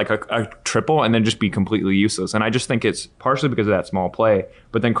Viego get like a triple and then just be completely useless. And I just think it's partially because of that small play.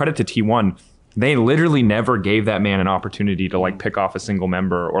 But then credit to T1, they literally never gave that man an opportunity to like pick off a single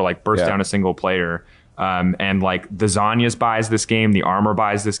member or like burst down a single player. And like the Zhonya's buys this game, the Armor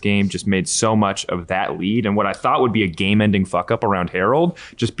buys this game, just made so much of that lead. And what I thought would be a game-ending fuck-up around Herald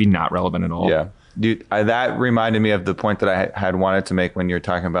just be not relevant at all. Yeah. Dude, that reminded me of the point that I had wanted to make when you were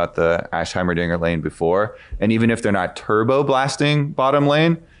talking about the Ashe Heimerdinger lane before. And even if they're not turbo blasting bottom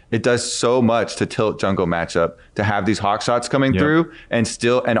lane, it does so much to tilt jungle matchup to have these hawk shots coming through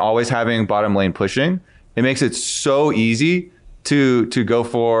and always having bottom lane pushing. It makes it so easy to go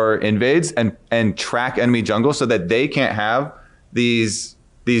for invades and track enemy jungle so that they can't have these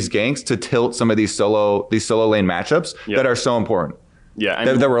ganks to tilt some of these solo lane matchups that are so important. Yeah,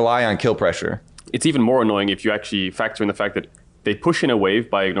 and that rely on kill pressure. It's even more annoying if you actually factor in the fact that they push in a wave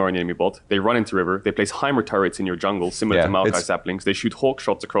by ignoring the enemy bot. They run into river. They place Heimer turrets in your jungle, similar to Maokai saplings. They shoot hawk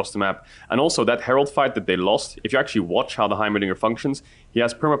shots across the map. And also that Herald fight that they lost, if you actually watch how the Heimerdinger functions, he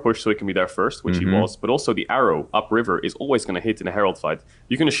has perma push so he can be there first, which he was. But also the arrow upriver is always going to hit in a Herald fight.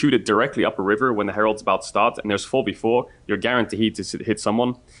 You're going to shoot it directly up a river when the Herald's about to start, and there's 4v4. You're guaranteed to hit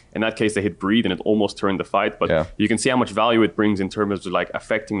someone. In that case, they hit Breed, and it almost turned the fight. But you can see how much value it brings in terms of like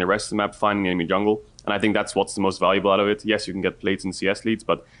affecting the rest of the map, finding enemy jungle. And I think that's what's the most valuable out of it. Yes, you can get plates and CS leads,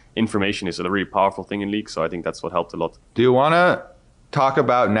 but information is a really powerful thing in League. So I think that's what helped a lot. Do you want to talk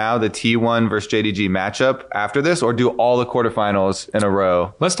about now the T1 versus JDG matchup after this, or do all the quarterfinals in a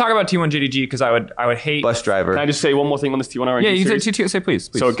row? Let's talk about T1 JDG because I would hate Bus driver. Can I just say one more thing on this T1 RNG Yeah, you series? say please.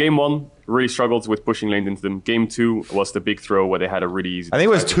 So game 1 really struggled with pushing lanes into them. Game 2 was the big throw where they had a really easy. I think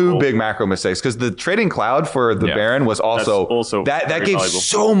it was two big macro mistakes because the trading cloud for the Baron was also that gave valuable.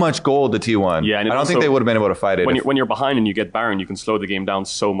 So much gold to T1. Yeah, and I don't think they would have been able to fight it. When you're behind and you get Baron, you can slow the game down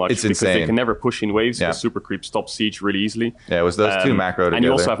so much. It's because insane. They can never push in waves. The super creep stops siege really easily. Yeah, it was those two macro together. And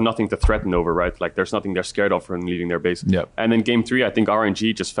you also have nothing to threaten over, right? Like there's nothing they're scared of from leaving their base. Yep. And then game 3, I think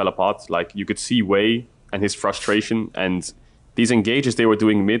RNG just fell apart. Like you could see Wei and his frustration, and these engages they were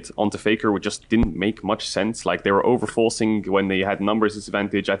doing mid onto Faker just didn't make much sense. Like they were overforcing when they had numbers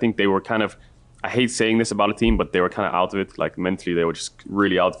disadvantage. I think they were kind of, I hate saying this about a team, but they were kind of out of it. Like mentally, they were just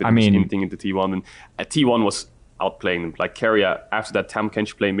really out of it. Anything into T1, and T1 was outplaying them. Like Keria, after that Tahm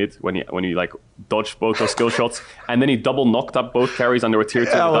Kench play mid, when he like dodged both those skill shots, and then he double knocked up both carries under a tier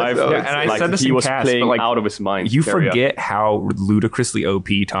 2 dive. And I said this he in was cast, playing but, like, out of his mind. You Keria. forget how ludicrously OP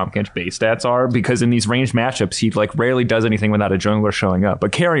Tahm Kench base stats are because in these ranged matchups, he like rarely does anything without a jungler showing up.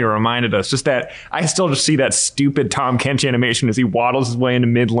 But Keria reminded us just that I still just see that stupid Tahm Kench animation as he waddles his way into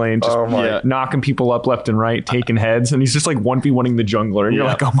mid lane, just knocking people up left and right, taking heads, and he's just like 1v1ing the jungler, and you're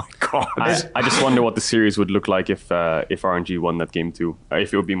like, oh my god. I just wonder what the series would look like if RNG won that game 2,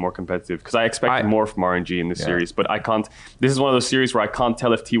 if it would be more competitive, because I expected more from RNG in this series, but I can't. This is one of those series where I can't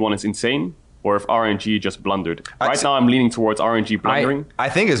tell if T1 is insane or if RNG just blundered. Right now I'm leaning towards RNG blundering. I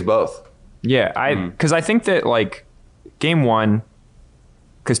think it's both. Yeah, because I think that like game 1,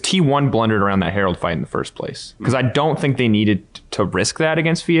 because T1 blundered around that Herald fight in the first place, because I don't think they needed to risk that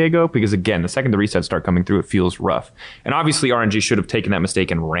against Viego, because again, the second the resets start coming through, it feels rough. And obviously RNG should have taken that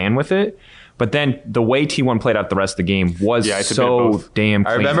mistake and ran with it. But then the way T1 played out the rest of the game was so damn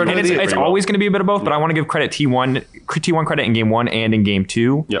clean. I remember and it's always going to be a bit of both, but I want to give credit T1 credit in game 1 and in game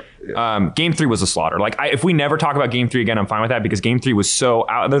 2. Yep. Game 3 was a slaughter. Like if we never talk about game 3 again, I'm fine with that, because game 3 was so,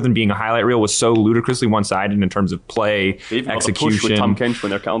 other than being a highlight reel, was so ludicrously one-sided in terms of play, they even execution. Push with Tahm Kench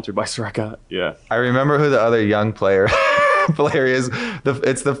when they're countered by Soraka. Yeah. I remember who the other young player is.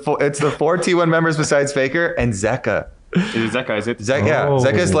 It's the 4 T1 members besides Faker and Zeka. Is it Zeka, is it?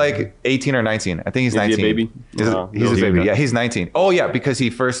 Zeka's like 18 or 19. I think he's 19. Is he a baby? He's a baby. Yeah, he's 19. Oh yeah, because he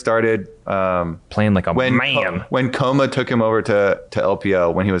first started playing like a man. When Coma took him over to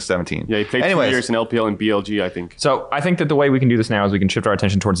LPL when he was 17. Yeah, he played 2 years in LPL and BLG, I think. So I think that the way we can do this now is we can shift our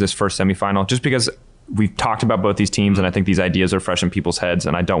attention towards this first semifinal, just because we've talked about both these teams, and I think these ideas are fresh in people's heads,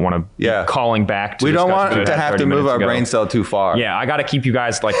 and I don't want to be calling back to we don't want to have to move our brain cell too far. Yeah, I got to keep you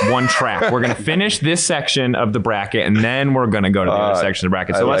guys like one track. We're going to finish this section of the bracket, and then we're going to go to the other section of the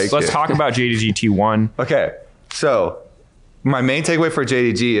bracket. So let's talk about JDG T1. Okay, so my main takeaway for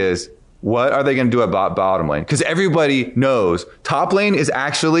JDG is, what are they going to do about bottom lane? Because everybody knows top lane is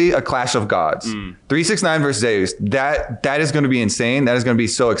actually a clash of gods. 369 versus Zeus. That is going to be insane. That is going to be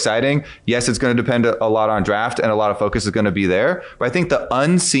so exciting. Yes, it's going to depend a lot on draft, and a lot of focus is going to be there. But I think the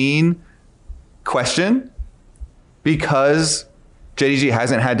unseen question, because JDG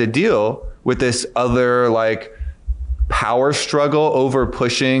hasn't had to deal with this other like power struggle over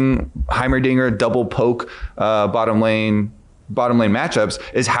pushing Heimerdinger double poke bottom lane matchups,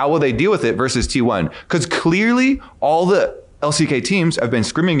 is how will they deal with it versus T1? Because clearly all the LCK teams have been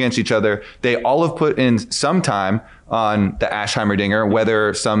scrimming against each other. They all have put in some time on the Ashe Heimerdinger,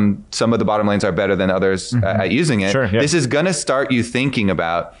 whether some of the bottom lanes are better than others at using it. Sure, yeah. This is going to start you thinking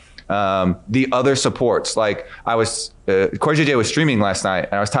about the other supports. Like Core JJ was streaming last night,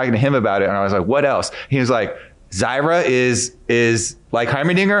 and I was talking to him about it, and I was like, what else? He was like, Zyra is like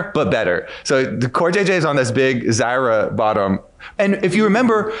Heimerdinger, but better. So the Core JJ is on this big Zyra bottom. And if you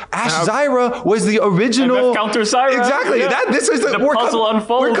remember, Zyra was the original counter Zyra. Exactly. Yeah. This is the puzzle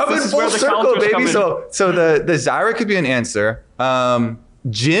unfolds. We're coming full circle, baby. So the Zyra could be an answer.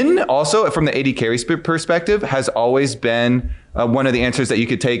 Jhin also, from the AD carry perspective, has always been one of the answers that you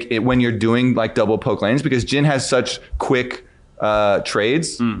could take when you're doing like double poke lanes, because Jhin has such quick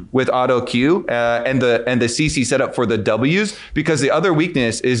trades with auto Q and the CC set up for the W's, because the other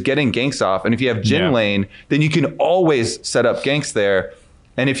weakness is getting ganks off. And if you have Jhin lane, then you can always set up ganks there.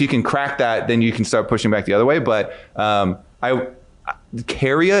 And if you can crack that, then you can start pushing back the other way. But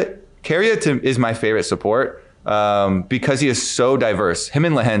Keria is my favorite support because he is so diverse. Him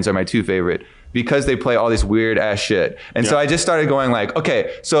and Lehens are my two favorite because they play all this weird ass shit. And so I just started going like,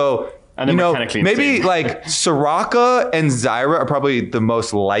 okay, so maybe like Soraka and Zyra are probably the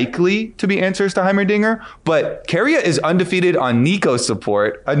most likely to be answers to Heimerdinger, but Keria is undefeated on Neeko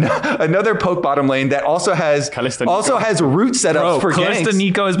support, another poke bottom lane that also has root setups for ganks.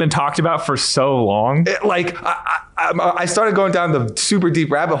 Kalista Neeko has been talked about for so long. I started going down the super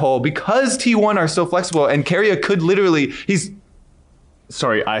deep rabbit hole because T1 are so flexible, and Keria could literally,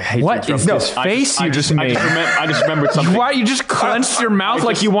 Sorry, I hate what is this face you just made? I just remembered something. Why you just clenched your mouth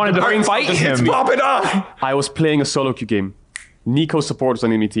like you wanted to fight him? It's popping off. I was playing a solo queue game. Neeko supporters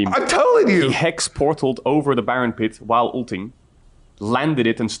on enemy team. I'm telling you. He hex portaled over the Baron pit while ulting, landed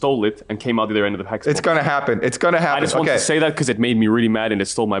it and stole it, and came out the other end of the hex. It's gonna happen. It's gonna happen. I just want to say that because it made me really mad and it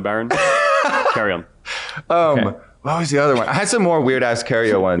stole my Baron. Carry on. Okay. What was the other one? I had some more weird ass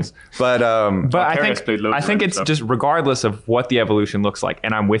Keria ones, but I think it's just regardless of what the evolution looks like,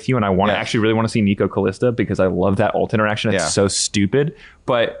 and I'm with you, and I actually really want to see Neeko Kalista because I love that ult interaction. It's so stupid,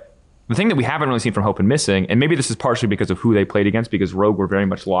 but the thing that we haven't really seen from Hope and Missing, and maybe this is partially because of who they played against, because Rogue were very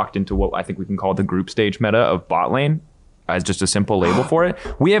much locked into what I think we can call the group stage meta of bot lane, as just a simple label for it.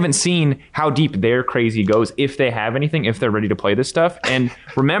 We haven't seen how deep their crazy goes, if they have anything, if they're ready to play this stuff. And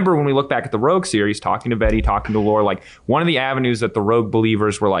remember, when we look back at the Rogue series, talking to Betty, talking to Lore, like one of the avenues that the Rogue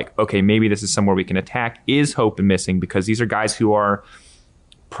believers were like, okay, maybe this is somewhere we can attack, is Hope and Missing, because these are guys who are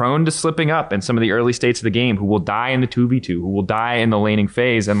prone to slipping up in some of the early states of the game, who will die in the 2v2, who will die in the laning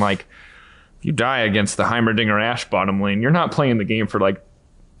phase. And like, if you die against the Heimerdinger Ashe bottom lane, you're not playing the game for like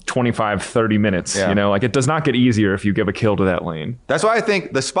 25, 30 minutes, you know, like it does not get easier if you give a kill to that lane. That's why I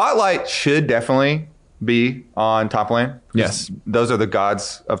think the spotlight should definitely be on top lane. Yes. Those are the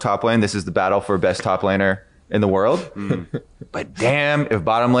gods of top lane. This is the battle for best top laner in the world. But damn, if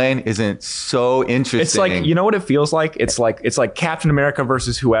bottom lane isn't so interesting. It's like, you know what it feels like? It's like Captain America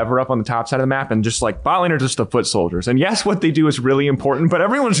versus whoever up on the top side of the map, and just like bot lane are just the foot soldiers. And yes, what they do is really important, but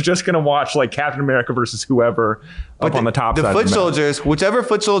everyone's just going to watch like Captain America versus whoever up on the top side of the map. The foot soldiers, whichever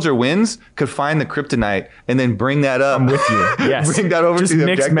foot soldier wins, could find the kryptonite and then bring that up. I'm with you. Yes. Bring that over just to the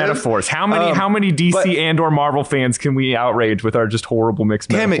mixed objective. metaphors. How many DC and or Marvel fans can we outrage with our just horrible mixed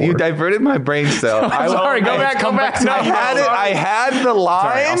metaphors? Damn it, you diverted my brain cell. Sorry, go back. No, I had the line.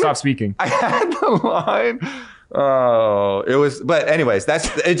 Sorry, I'll stop speaking. I had the line. Oh, it was. But anyways,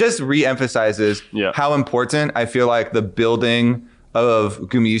 it just re-emphasizes how important I feel like the building of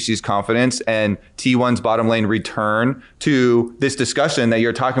Gumayusi's confidence and T1's bottom lane return to this discussion that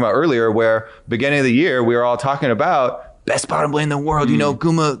you're talking about earlier, where beginning of the year we were all talking about best bottom lane in the world. You know,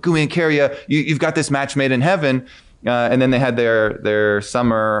 Gumi and Keria. You've got this match made in heaven, and then they had their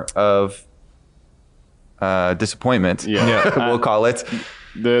summer of disappointment. We'll call it.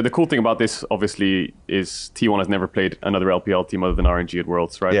 The cool thing about this, obviously, is T1 has never played another LPL team other than RNG at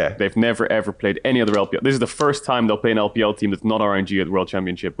Worlds, right? Yeah. They've never, ever played any other LPL. This is the first time they'll play an LPL team that's not RNG at World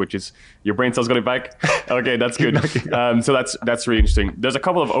Championship, which is, your brain cells got it back? Okay, that's good. So that's really interesting. There's a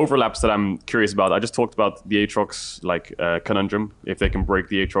couple of overlaps that I'm curious about. I just talked about the Aatrox conundrum. If they can break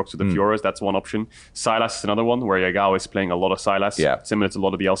the Aatrox with the Fioras, that's one option. Sylas is another one, where Yagao is playing a lot of Sylas, similar to a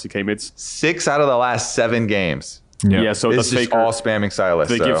lot of the LCK mids. 6 out of the last 7 games. Yeah, so it's just all spamming Sylas.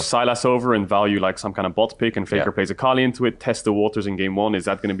 They give Sylas over and value like some kind of bot pick, and Faker plays a Kali into it, test the waters in game 1. Is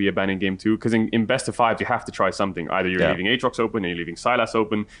that going to be a ban in game 2? Because in best of 5, you have to try something. Either you're leaving Aatrox open, or you're leaving Sylas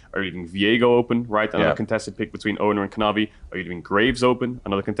open, or you're leaving Viego open, right? Another contested pick between Owner and Kanavi. Or you're leaving Graves open,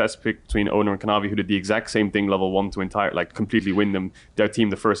 another contested pick between Owner and Kanavi, who did the exact same thing level 1 to entire, like completely win their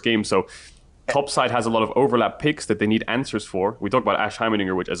team the first game. So Topside has a lot of overlap picks that they need answers for. We talk about Ashe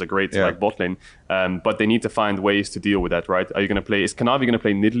Heimerdinger, which is a great like bot lane, but they need to find ways to deal with that, right? Are you going to play? Is Kanavi going to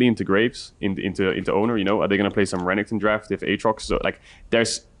play Nidalee into Graves into Owner? You know, are they going to play some Renekton draft if Aatrox? So like,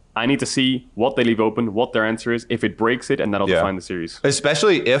 there's I need to see what they leave open, what their answer is. If it breaks it, and that'll define the series.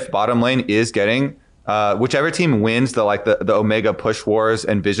 Especially if bottom lane is getting whichever team wins the Omega push wars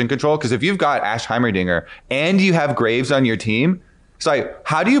and vision control. Because if you've got Ashe Heimerdinger and you have Graves on your team, it's like,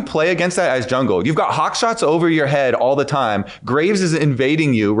 how do you play against that as jungle? You've got hawk shots over your head all the time. Graves is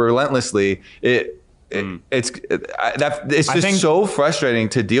invading you relentlessly. It's just so frustrating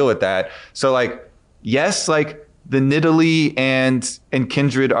to deal with that. So like, yes, like the Nidalee and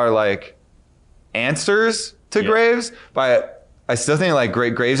Kindred are like answers to Graves, but I still think like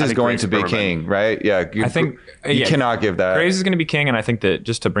Graves is going to be king, right? Yeah, I think you cannot give that. Graves is going to be king, and I think that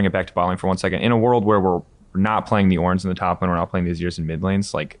just to bring it back to bot lane for 1 second, in a world where we're not playing the Ornns in the top lane, we're not playing the Azirs in mid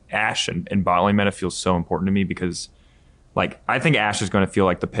lanes, like Ashe and bot lane meta feels so important to me because like I think Ashe is going to feel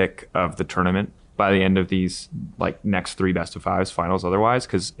like the pick of the tournament by the end of these like next 3 best of 5s finals otherwise,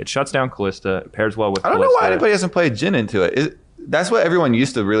 because it shuts down Kalista, it pairs well with I don't know why anybody hasn't played Jhin into it. That's what everyone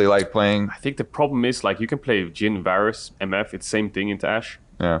used to really like playing. I think the problem is like you can play Jhin, Varus, MF, it's same thing into Ashe,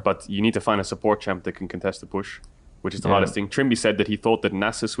 but you need to find a support champ that can contest the push, which is the hardest thing. Trimby said that he thought that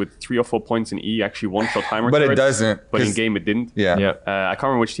Nasus with 3 or 4 points in E actually one-shot Heimer but turrets, it doesn't. But in game it didn't. Yeah. I can't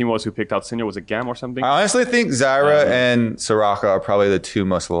remember which team was who picked out Syndra. Was it Gam or something? I honestly think Zyra and Soraka are probably the 2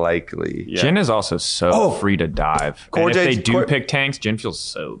 most likely. Yeah. Jhin is also so free to dive. And if they do pick tanks, Jhin feels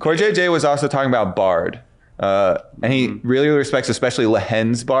so good. Core JJ was also talking about Bard. And he really respects especially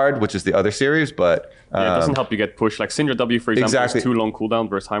Lehen's Bard, which is the other series, but it doesn't help you get pushed. Like Syndra W, for example, is too long cooldown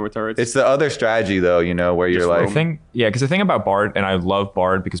versus Heimer turrets. It's the other strategy, though, you know, where you're like... Because the thing about Bard, and I love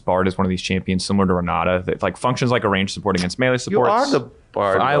Bard because Bard is one of these champions similar to Renata that like functions like a range support against melee supports. You are the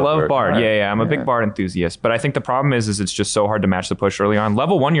Bard. I love Bard. Right? Yeah, I'm a big Bard enthusiast. But I think the problem is it's just so hard to match the push early on.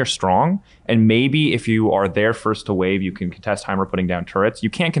 Level 1, you're strong, and maybe if you are there first to wave, you can contest Heimer putting down turrets. You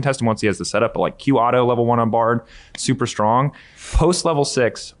can't contest him once he has the setup, but like Q auto level 1 on Bard, super strong. Post level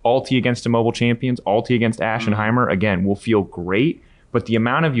 6, ulti against immobile champions, ulti against Ashe and Heimer, again, will feel great, but the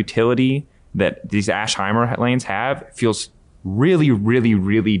amount of utility that these Ashe Heimer lanes have feels really, really,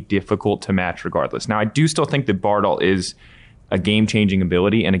 really difficult to match regardless. Now, I do still think that Bard ult is a game-changing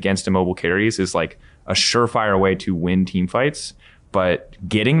ability, and against immobile carries is like a surefire way to win team fights. But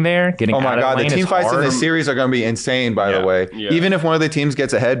getting there, getting out of the lane, the team fights in this series are going to be insane, by the way. Yeah. Even if one of the teams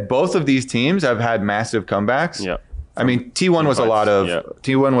gets ahead, both of these teams have had massive comebacks. Yeah. I mean, T1 was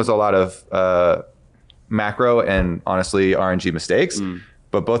a lot of macro and honestly RNG mistakes.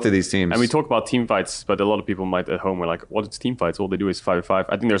 But both of these teams... And we talk about team fights, but a lot of people might at home were like, what is team fights? All they do is 5v5.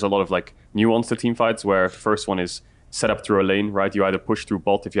 I think there's a lot of like nuance to team fights where the first one is set up through a lane, right? You either push through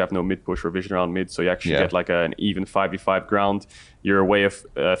bot if you have no mid push or vision around mid, so you actually get like an even 5v5 ground. Your way of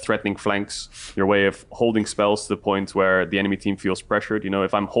threatening flanks, your way of holding spells to the point where the enemy team feels pressured. You know,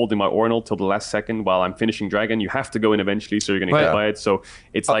 if I'm holding my Ornal till the last second while I'm finishing Dragon, you have to go in eventually, so you're going to get by it. So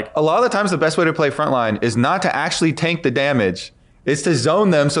it's like... A lot of the times the best way to play frontline is not to actually tank the damage. It's to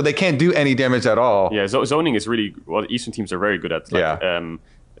zone them so they can't do any damage at all. Yeah, zoning is really what Eastern teams are very good at. Like,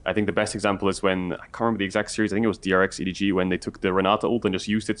 I think the best example is when, I can't remember the exact series, I think it was DRX EDG, when they took the Renata ult and just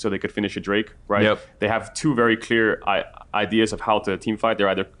used it so they could finish a Drake, right? Yep. They have 2 very clear ideas of how to team fight. They're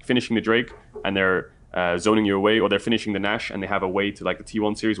either finishing the Drake and they're zoning you away, or they're finishing the Nash and they have a way to, like the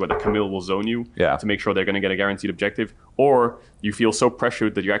T1 series where the Camille will zone you to make sure they're going to get a guaranteed objective. Or you feel so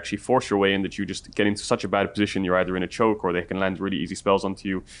pressured that you actually force your way in that you just get into such a bad position, you're either in a choke or they can land really easy spells onto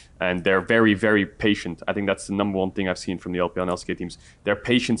you. And they're very, very patient. I think that's the number one thing I've seen from the LPL and LCK teams. Their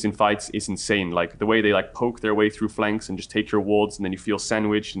patience in fights is insane. Like the way they like poke their way through flanks and just take your wards and then you feel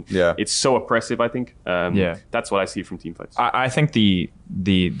sandwiched. And it's so oppressive, I think. That's what I see from team fights. I think the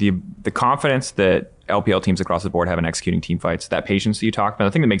confidence that LPL teams across the board have in executing team fights, that patience that you talked about,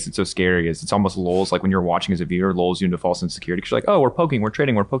 the thing that makes it so scary is it's almost lulls, like when you're watching as a viewer, lulls you into false insecurity because you're like, oh, we're poking, we're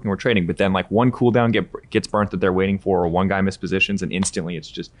trading, we're poking, we're trading. But then like one cooldown gets burnt that they're waiting for, or one guy mispositions, and instantly it's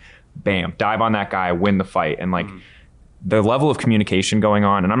just bam, dive on that guy, win the fight. And like the level of communication going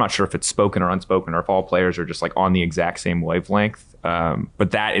on, and I'm not sure if it's spoken or unspoken or if all players are just like on the exact same wavelength,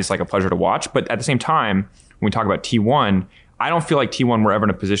 but that is like a pleasure to watch. But at the same time, when we talk about T1, I don't feel like T1 were ever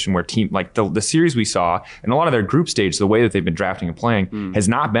in a position where the series we saw and a lot of their group stage, the way that they've been drafting and playing has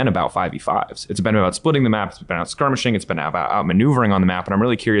not been about 5v5s. It's been about splitting the map. It's been about skirmishing. It's been about outmaneuvering on the map. And I'm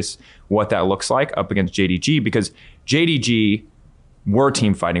really curious what that looks like up against JDG, because JDG were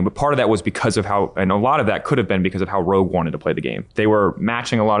team fighting, but part of that was because of how, and a lot of that could have been because of how Rogue wanted to play the game. They were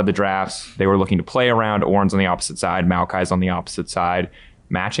matching a lot of the drafts. They were looking to play around Ornns on the opposite side, Maokai's on the opposite side,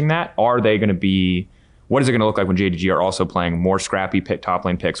 matching that. Are they going to be what is it going to look like when JDG are also playing more scrappy top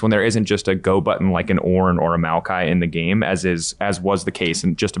lane picks, when there isn't just a go button like an Ornn or a Maokai in the game, as was the case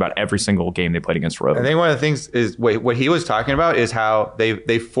in just about every single game they played against Rogue. I think one of the things is what he was talking about is how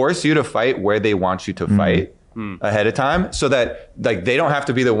they force you to fight where they want you to fight ahead of time, so that like they don't have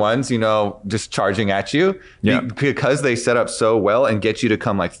to be the ones, just charging at you, because they set up so well and get you to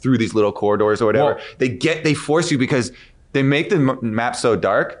come like through these little corridors or whatever. Well, they force you because they make the map so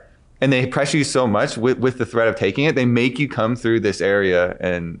dark and they pressure you so much with the threat of taking it. They make you come through this area,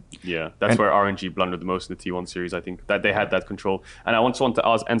 and that's where RNG blundered the most in the T1 series. I think that they had that control. And I want to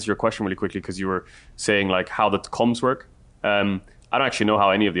answer your question really quickly, because you were saying like how the comms work. I don't actually know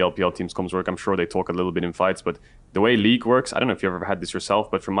how any of the LPL teams' comms work. I'm sure they talk a little bit in fights, but the way League works, I don't know if you've ever had this yourself,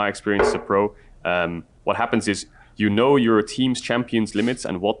 but from my experience as a pro, what happens is your team's champions' limits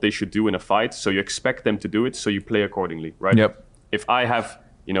and what they should do in a fight, so you expect them to do it, so you play accordingly, right? Yep. If I have,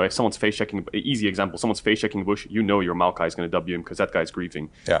 if someone's face checking, easy example, someone's face checking bush, your Maokai is going to W him because that guy's griefing.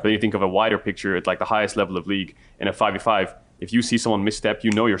 Yeah. But then you think of a wider picture at like the highest level of League in a 5v5. If you see someone misstep,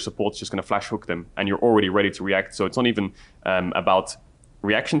 your support's just going to flash hook them, and you're already ready to react. So it's not even about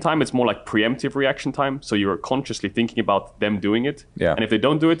reaction time, it's more like preemptive reaction time. So you're consciously thinking about them doing it. Yeah. And if they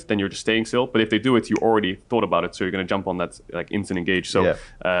don't do it, then you're just staying still. But if they do it, you already thought about it. So you're going to jump on that like instant engage. So,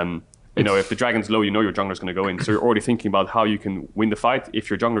 if the dragon's low, your jungler's going to go in. So you're already thinking about how you can win the fight if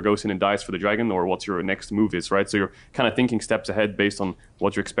your jungler goes in and dies for the dragon, or what your next move is, right? So you're kind of thinking steps ahead based on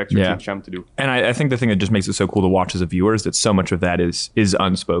what you expect your team champ to do. And I think the thing that just makes it so cool to watch as a viewer is that so much of that is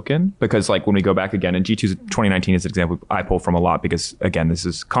unspoken, because like when we go back again, and G2's 2019 is an example I pull from a lot, because again, this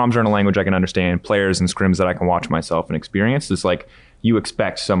is comms are in a language I can understand, players and scrims that I can watch myself and experience. It's like you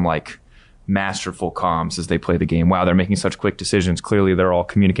expect some like masterful comms as they play the game. Wow, they're making such quick decisions. Clearly they're all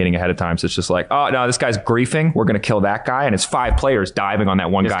communicating ahead of time. So it's just like, oh no, this guy's griefing, we're going to kill that guy, and it's 5 players diving on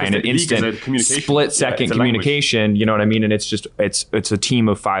that one guy in an instant split second communication. You know what I mean? And it's just it's a team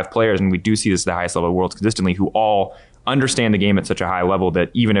of 5 players, and we do see this at the highest level of worlds consistently, who all understand the game at such a high level that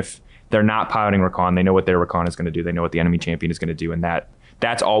even if they're not piloting Rakan, they know what their Rakan is going to do, they know what the enemy champion is going to do, and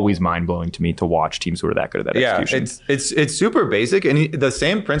that's always mind-blowing to me, to watch teams who are that good at that execution. It's super basic, and the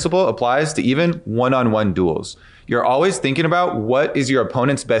same principle applies to even one-on-one duels. You're always thinking about what is your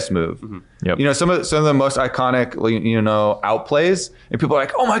opponent's best move. Mm-hmm. Yep. Some of the most iconic, outplays, and people are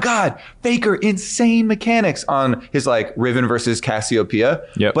like, "Oh my God, Faker, insane mechanics on his like Riven versus Cassiopeia."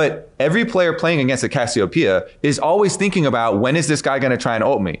 Yep. But every player playing against a Cassiopeia is always thinking about, when is this guy going to try and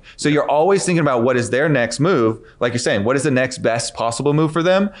ult me? So you're always thinking about what is their next move, like you're saying, what is the next best possible move for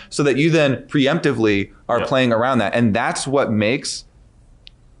them, so that you then preemptively are playing around that. And that's what makes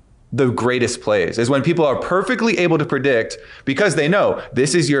the greatest plays, is when people are perfectly able to predict, because they know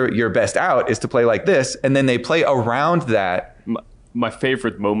this is your best out is to play like this, and then they play around that. My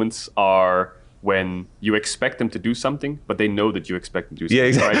favorite moments are when you expect them to do something, but they know that you expect them to do something. Yeah,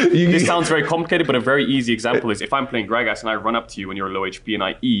 exactly. Right? This sounds very complicated, but a very easy example is if I'm playing Gragas and I run up to you when you're low HP and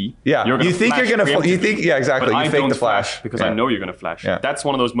I E, you're gonna exactly. You fake the flash because I know you're going to flash. Yeah. That's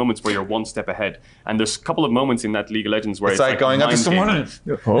one of those moments where you're one step ahead. And there's a couple of moments in that League of Legends where it's like going up to someone.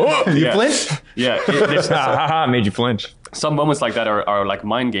 You flinched? Yeah. Made you flinch. Some moments like that are like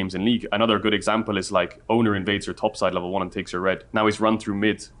mind games in League. Another good example is like Owner invades your top side level 1 and takes your red. Now he's run through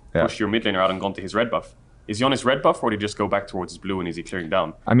mid, pushed your mid laner out and gone to his red buff. Is he on his red buff, or did he just go back towards his blue and is he clearing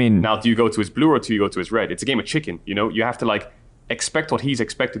down? I mean, now do you go to his blue or do you go to his red? It's a game of chicken, You have to like expect what he's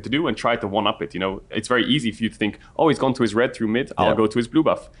expected to do and try to one-up it, It's very easy for you to think, oh, he's gone to his red through mid, I'll go to his blue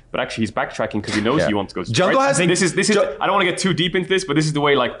buff. But actually he's backtracking because he knows you want to go to Jungle has... This is. I don't want to get too deep into this, but this is the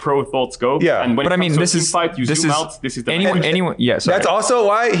way like pro thoughts go. Yeah. And when this is fight, you zoom out. This is the anyone. Yeah. Sorry. That's also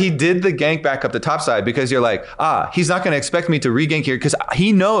why he did the gank back up the top side, because you're like, he's not going to expect me to re-gank here because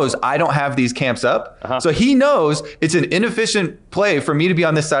he knows I don't have these camps up. So he knows it's an inefficient play for me to be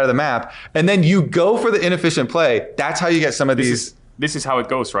on this side of the map. And then you go for the inefficient play. That's how you get some of these. This is how it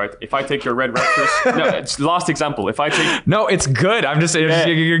goes, right? If I take your red Raptors... no, it's last example. If I take... No, it's good. I'm just...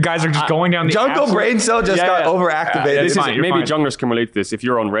 You guys are just going down the... Jungle brain cell just got overactivated. Maybe junglers can relate to this. If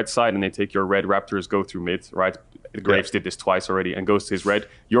you're on red side and they take your red Raptors, go through mid, right? Graves did this twice already and goes to his red.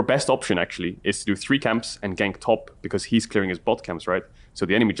 Your best option, actually, is to do 3 camps and gank top because he's clearing his bot camps, right? So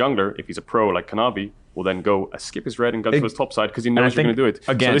the enemy jungler, if he's a pro like Kanavi, will then go skip his red and go to his top side because he knows you're going to do it.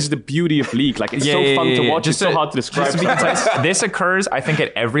 Again, so this is the beauty of League. Like, it's so fun to watch. It's so hard to describe. This occurs, I think,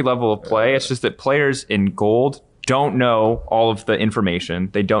 at every level of play. It's just that players in gold don't know all of the information.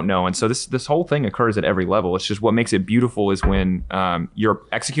 They don't know. And so this whole thing occurs at every level. It's just what makes it beautiful is when you're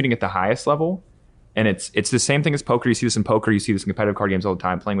executing at the highest level. And it's the same thing as poker. You see this in poker. You see this in competitive card games all the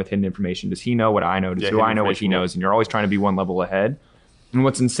time, playing with hidden information. Does he know what I know? Do I know what he knows? And you're always trying to be one level ahead. And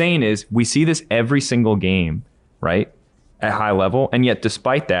what's insane is we see this every single game, right? At high level. And yet,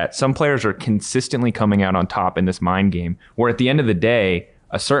 despite that, some players are consistently coming out on top in this mind game, where at the end of the day,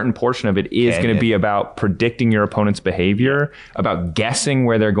 a certain portion of it is going to be about predicting your opponent's behavior, about guessing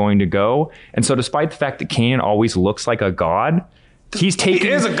where they're going to go. And so despite the fact that Canyon always looks like a god, he's taking... He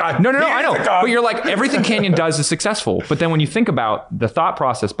is a god. No, I know. But you're like, everything Canyon does is successful. But then when you think about the thought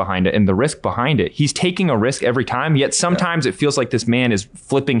process behind it and the risk behind it, he's taking a risk every time. Yet sometimes it feels like this man is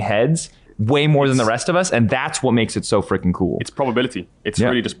flipping heads way more than the rest of us, and that's what makes it so freaking cool. It's probability. It's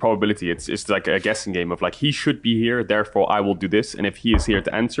really just probability. It's like a guessing game of like, he should be here, therefore I will do this, and if he is here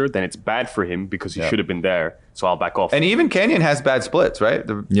to answer, then it's bad for him because he should have been there, so I'll back off. And even Canyon has bad splits, right?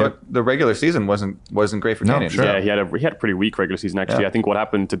 The regular season wasn't great for Canyon. Sure. Yeah, he had a pretty weak regular season actually. I think what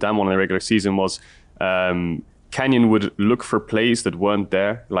happened to Damwon in the regular season was Canyon would look for plays that weren't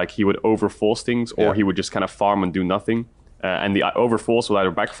there, like he would overforce things, or he would just kind of farm and do nothing. And the overforce will either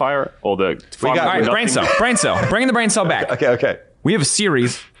backfire or the... All right, brain cell. Bringing the brain cell back. Okay. We have a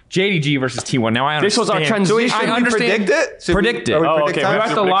series, JDG versus T1. Now I understand. This was our transition. I understand. Predict it? Predict it. Okay. We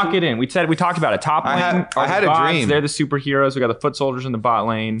have to lock it in. We talked about it. Top lane. I had a dream. They're the superheroes. We got the foot soldiers in the bot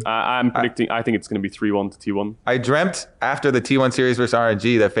lane. I'm predicting... I think it's going to be 3-1 to T1. I dreamt after the T1 series versus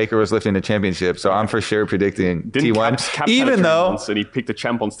RNG that Faker was lifting the championship, so I'm for sure predicting T1. Caps even though... And he picked the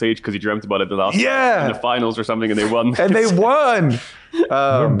champ on stage because he dreamt about it the last Yeah. in the finals or something, and they won. And they won.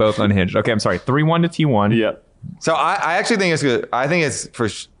 We're both unhinged. Okay, I'm sorry. 3-1 to T1. Yeah. So I actually think it's good. I think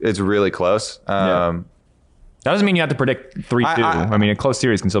it's really close. That doesn't mean you have to predict 3-2. I mean, a close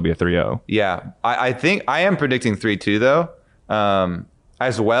series can still be a 3-0. Yeah. I think I am predicting 3-2 though.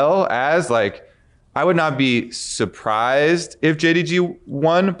 As well as like, I would not be surprised if JDG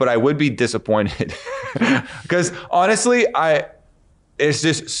won, but I would be disappointed because honestly, it's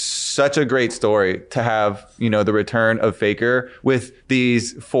just such a great story to have, the return of Faker with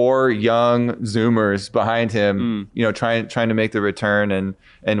these 4 young Zoomers behind him, trying to make the return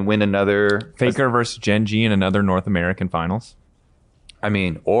and win another. Faker versus Gen G in another North American finals. I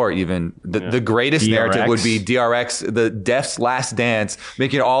mean, or even the greatest DRX. narrative would be DRX, the Death's last dance,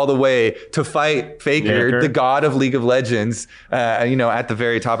 making it all the way to fight Faker, the god of League of Legends, at the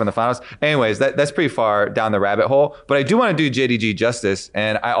very top in the finals. Anyways, that's pretty far down the rabbit hole. But I do want to do JDG justice.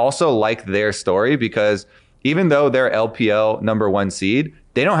 And I also like their story because even though they're LPL #1 seed,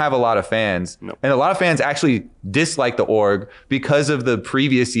 they don't have a lot of fans. Nope. And a lot of fans actually dislike the org because of the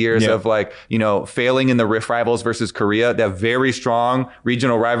previous years of failing in the Rift Rivals versus Korea, that very strong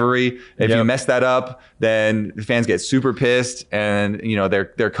regional rivalry. If you mess that up, then the fans get super pissed, and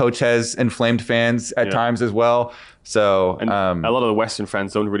their coach has inflamed fans at times as well. So a lot of the Western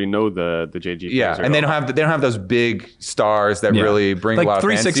fans don't really know the JG players. Yeah, and they don't have those big stars that really bring a lot of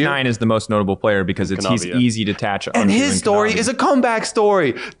fans to you. 369 is the most notable player because he's easy to attach. And his story is a comeback story.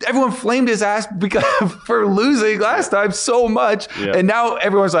 Everyone flamed his ass for losing last time so much, and now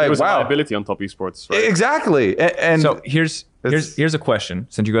everyone's like, it was "Wow, a liability on Top Esports." Right? Exactly. And so here's a question.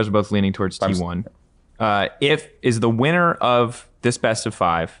 Since you guys are both leaning towards T1, is the winner of this best of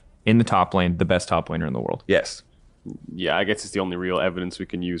 5 in the top lane the best top laner in the world? Yes. Yeah, I guess it's the only real evidence we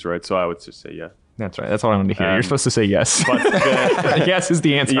can use, right? So I would just say yeah. That's right. That's what I wanted to hear. You're supposed to say yes. But yes is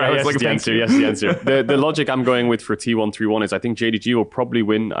the answer. Yeah, yes is the answer. Yes, the answer. The logic I'm going with for T1 3-1 is I think JDG will probably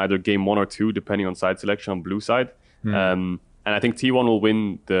win either game 1 or 2, depending on side selection on blue side. And I think T1 will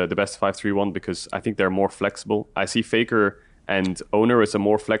win the best 5 3-1 because I think they're more flexible. I see Faker and Owner as a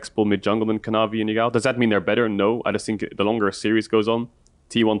more flexible mid jungle than Kanavi and Yagao. Does that mean they're better? No. I just think the longer a series goes on,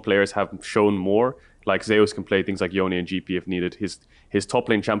 T1 players have shown more. Like Zeus can play things like Yone and GP if needed. His top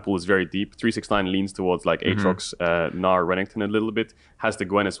lane champ pool is very deep. 369 leans towards like Aatrox, Gnar, Renekton a little bit. Has the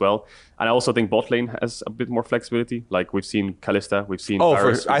Gwen as well. And I also think bot lane has a bit more flexibility. Like we've seen Kalista, we've seen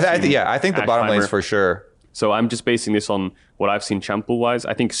Varus, I think the bottom lane is for sure. So I'm just basing this on what I've seen champ pool wise.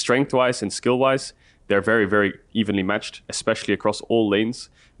 I think strength wise and skill wise, they're very, very evenly matched, especially across all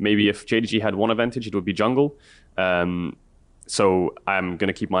lanes. Maybe if JDG had one advantage, it would be jungle. So I'm going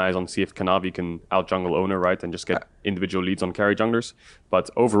to keep my eyes on see if Kanavi can out-jungle Owner, right, and just get individual leads on carry junglers. But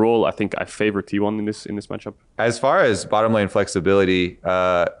overall, I think I favor T1 in this matchup. As far as bottom lane flexibility,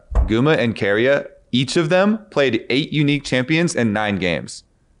 Guma and Keria, each of them played 8 unique champions in 9 games.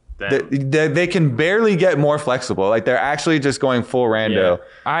 They can barely get more flexible. Like they're actually just going full rando.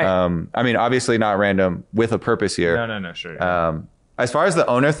 Yeah. I mean, obviously not random with a purpose here. No, sure. As far as the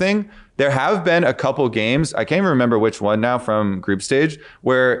Owner thing, there have been a couple games, I can't even remember which one now from group stage,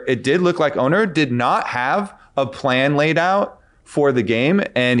 where it did look like Owner did not have a plan laid out for the game,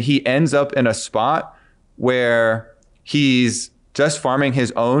 and he ends up in a spot where he's just farming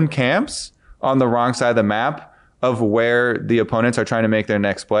his own camps on the wrong side of the map of where the opponents are trying to make their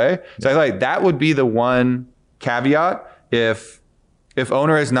next play. So I feel like that would be the one caveat if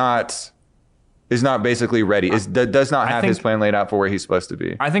owner is not basically ready, does not have his plan laid out for where he's supposed to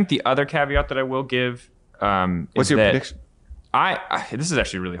be. I think the other caveat that I will give what's your prediction? This is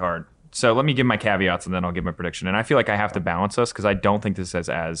actually really hard. So let me give my caveats and then I'll give my prediction. And I feel like I have to balance us because I don't think this is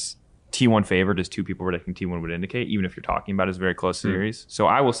as T1 favored as two people predicting T1 would indicate, even if you're talking about it as a very close series. So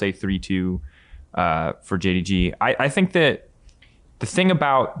I will say 3-2 for JDG. I think that the thing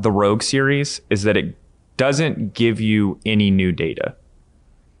about the Rogue series is that it doesn't give you any new data,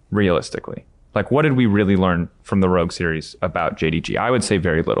 realistically. Like, what did we really learn from the Rogue series about JDG? I would say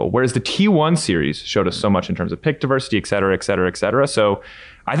very little. Whereas the T1 series showed us so much in terms of pick diversity, et cetera, et cetera, et cetera. So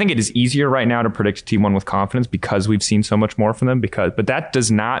I think it is easier right now to predict T1 with confidence because we've seen so much more from them. But that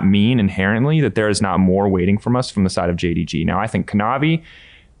does not mean inherently that there is not more waiting from us from the side of JDG. Now, I think Kanavi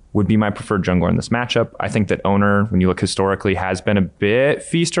would be my preferred jungler in this matchup. I think that Oner, when you look historically, has been a bit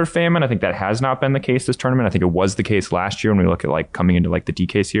feast or famine. I think that has not been the case this tournament. I think it was the case last year when we look at like coming into like the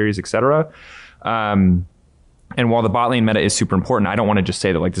DK series, et cetera. And while the bot lane meta is super important, I don't want to just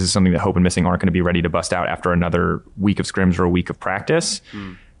say that like this is something that Hope and Missing aren't going to be ready to bust out after another week of scrims or a week of practice.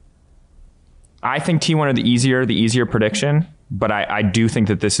 I think T1 are the easier prediction, but I do think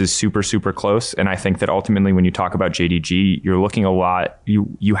that this is super, super close. And I think that ultimately when you talk about JDG, you're looking a lot.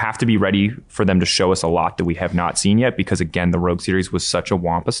 You have to be ready for them to show us a lot that we have not seen yet, because again, the Rogue series was such a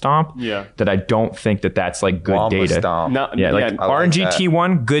Wampa stomp that I don't think that that's like good Wampa data. Stomp. RNG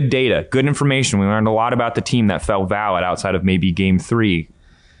T1, good data, good information. We learned a lot about the team that fell valid outside of maybe game 3.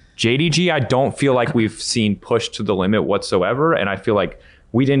 JDG, I don't feel like we've seen pushed to the limit whatsoever. And I feel like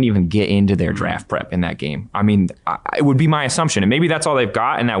we didn't even get into their draft prep in that game. I mean, it would be my assumption. And maybe that's all they've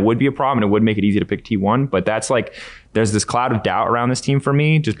got, and that would be a problem, and it would make it easy to pick T1. But that's like, there's this cloud of doubt around this team for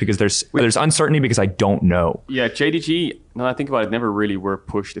me, just because there's uncertainty because I don't know. Yeah, JDG, now I think about it, never really were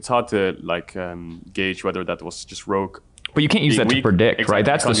pushed. It's hard to gauge whether that was just Rogue. But you can't use that to predict, right?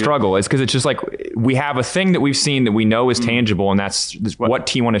 That's the struggle. Is because it's just like we have a thing that we've seen that we know is tangible, and that's what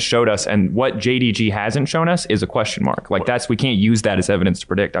T1 has showed us, and what JDG hasn't shown us is a question mark. Like we can't use that as evidence to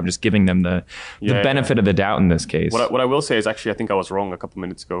predict. I'm just giving them the benefit of the doubt in this case. What I will say is actually I think I was wrong a couple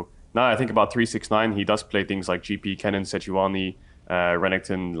minutes ago. Now I think about 369, he does play things like GP, Kennen, Sejuani,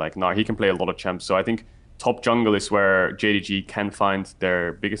 Renekton. Like now he can play a lot of champs. So I think top jungle is where JDG can find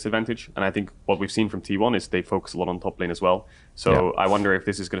their biggest advantage. And I think what we've seen from T1 is they focus a lot on top lane as well. So I wonder if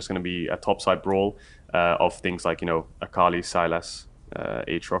this is just going to be a topside brawl of things like, Akali, Sylas,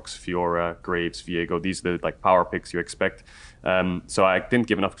 Aatrox, Fiora, Graves, Viego. These are the like power picks you expect. So I didn't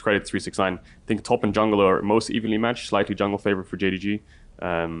give enough credit to 369. I think top and jungle are most evenly matched, slightly jungle favorite for JDG.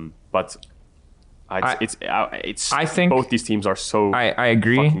 But I think both these teams are so I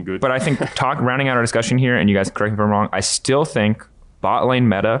agree, fucking good. But I think rounding out our discussion here, and you guys correct me if I'm wrong, I still think bot lane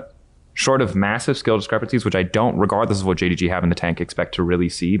meta, short of massive skill discrepancies, which I don't, regardless of what JDG have in the tank, expect to really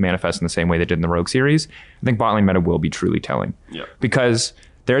see manifest in the same way they did in the Rogue series, I think bot lane meta will be truly telling. Yeah. Because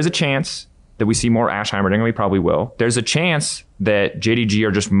there's a chance that we see more Ashe Heimerdinger, we probably will. There's a chance that JDG are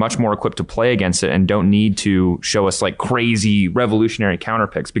just much more equipped to play against it and don't need to show us like crazy revolutionary counter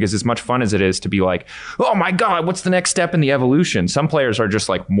picks, because as much fun as it is to be like, oh my God, what's the next step in the evolution? Some players are just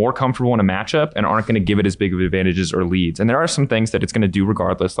like more comfortable in a matchup and aren't going to give it as big of advantages or leads. And there are some things that it's going to do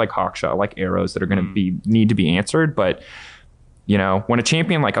regardless, like Hawkshot, like arrows that are going to need to be answered. But when a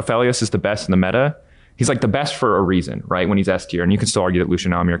champion like Aphelios is the best in the meta, he's like the best for a reason, right? When he's S tier, and you can still argue that Lucian,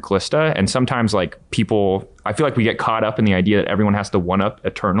 Nami, or Kalista. And sometimes like people, I feel like we get caught up in the idea that everyone has to one up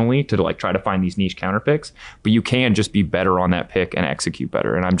eternally to like try to find these niche counter picks, but you can just be better on that pick and execute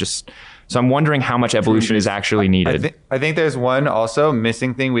better. And I'm wondering how much evolution is actually needed. I think there's one also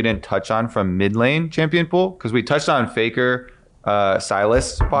missing thing we didn't touch on from mid lane champion pool, because we touched on Faker,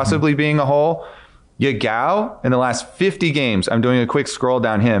 Sylas possibly being a hole. Yagao, in the last 50 games, I'm doing a quick scroll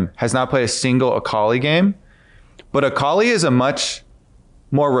down him, has not played a single Akali game. But Akali is a much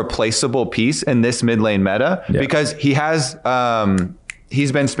more replaceable piece in this mid lane meta because he has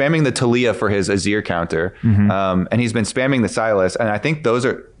he's been spamming the Talia for his Azir counter, and he's been spamming the Sylas, and I think those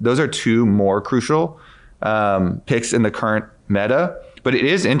are two more crucial picks in the current meta. But it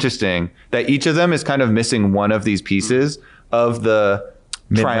is interesting that each of them is kind of missing one of these pieces of the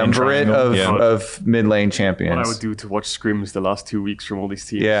triumvirate of mid lane champions. What I would do to watch scrims the last 2 weeks from all these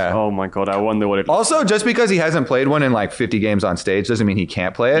teams. Yeah. Oh my God, I wonder what it. Also, just because he hasn't played one in like 50 games on stage doesn't mean he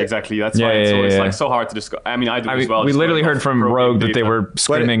can't play it. Exactly. That's why it's like so hard to discuss. I mean, I do as well. We literally heard from Rogue that they were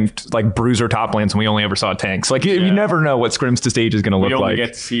scrimming like bruiser top lanes, and we only ever saw tanks. Like you never know what scrims to stage is going to look like. We only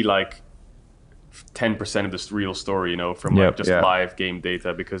get to see like 10% of this real story, from like just live game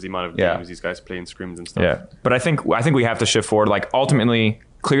data, because the amount of games these guys play in scrims and stuff. Yeah, but I think we have to shift forward. Like ultimately,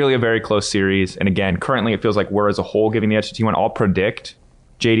 clearly a very close series, and again, currently it feels like we're as a whole giving the edge to T1. I'll predict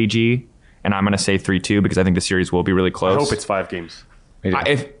JDG, and I'm going to say 3-2 because I think the series will be really close. I hope it's 5 games.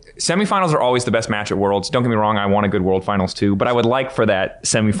 If semifinals are always the best match at Worlds. Don't get me wrong, I want a good World Finals too, but I would like for that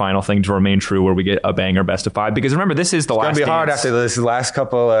semifinal thing to remain true where we get a banger best of 5, because remember, this is the last It's going to be hard dance. after this last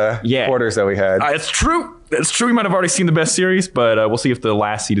couple quarters that we had. It's true. It's true. We might have already seen the best series, but we'll see if the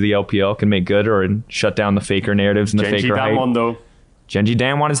last seed of the LPL can make good or shut down the faker narratives and the Genji faker hype. Damwon, though. Genji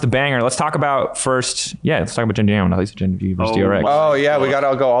Damwon is the banger. Let's talk about first. Yeah, let's talk about Genji Damwon. At least Genji versus DRX. Oh, yeah. We got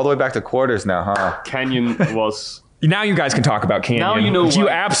to go all the way back to quarters now, huh? Canyon was... Now you guys can talk about Canyon. Now you know You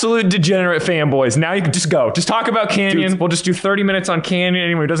why. absolute degenerate fanboys. Now you can just go. Just talk about Canyon. We'll just do 30 minutes on Canyon.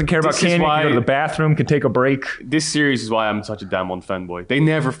 Anyone who doesn't care about This is Canyon why- can go to the bathroom, can take a break. This series is why I'm such a Damwon fanboy. They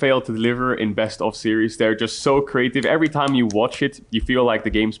never fail to deliver in best of series. They're just so creative. Every time you watch it, you feel like the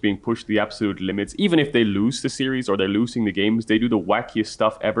game's being pushed to the absolute limits. Even if they lose the series or they're losing the games, they do the wackiest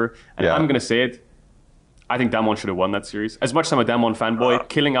stuff ever. And I'm going to say it, I think Damwon should have won that series. As much as I'm a Damwon fanboy,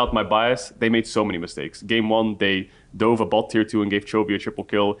 killing out my bias, they made so many mistakes. Game 1, they dove a bot tier 2 and gave Chovy a triple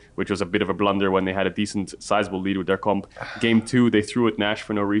kill, which was a bit of a blunder when they had a decent, sizable lead with their comp. Game 2, they threw at Nash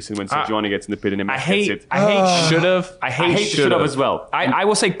for no reason when Sejuani gets in the pit and I MS hate gets it. should have. I hate should have as well. I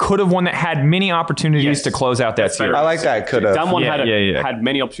will say could have one that had many opportunities Yes. to close out that That's fair. series. I like that. Could have. Damwon Yeah. had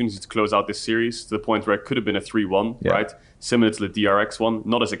many opportunities to close out this series to the point where it could have been a 3-1, right? Similar to the DRX one,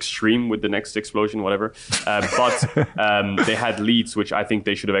 not as extreme with the next explosion, whatever. But they had leads, which I think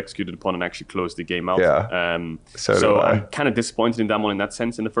they should have executed upon and actually closed the game out. Yeah. So do So I. I'm kind of disappointed in Damwon in that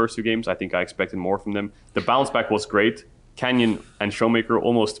sense in the first 2 games. I think I expected more from them. The bounce back was great. Canyon and Showmaker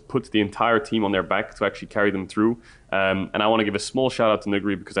almost put the entire team on their back to actually carry them through. And I want to give a small shout out to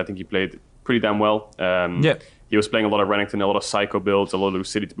Nuguri because I think he played pretty damn well. He was playing a lot of Renekton, a lot of Psycho builds, a lot of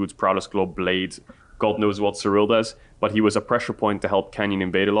Lucidity Boots, Prowler's Claw, Blade, God knows what Cyril does. But he was a pressure point to help Canyon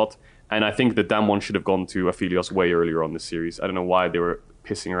invade a lot. And I think that Damwon should have gone to Aphelios way earlier on this series. I don't know why they were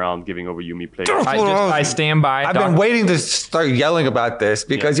pissing around, giving over Yuumi play. I stand by. I've been waiting to start yelling about this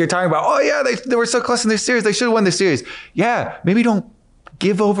because you're talking about, oh, yeah, they were so close in this series. They should have won this series. Yeah, maybe don't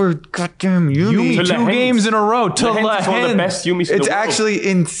give over goddamn Yuumi. Yuumi, 2 games in a row to Lehens is one of the best Yuumis in It's the world. actually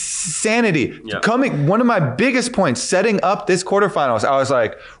insanity. Yeah. One of my biggest points setting up this quarterfinals, I was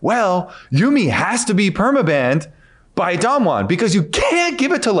like, well, Yuumi has to be permabanned by Damwon because you can't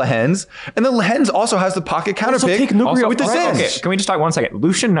give it to Lehens, and then Lehens also has the pocket counter pick take Nuguri with the off Zen. the Okay, can we just talk 1 second?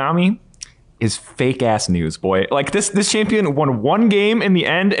 Lucian Nami is fake ass news, boy. Like this champion won 1 game in the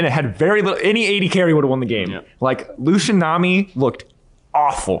end, and it had very little. Any 80 carry would have won the game. Yeah. Like Lucian Nami looked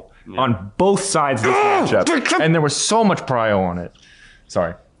awful on both sides of this matchup, and there was so much prio on it.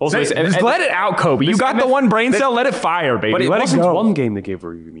 Sorry. Also, Just this- let it out, Kobe. You got the one brain cell. Let it fire, baby. But it let wasn't it go. 1 game they gave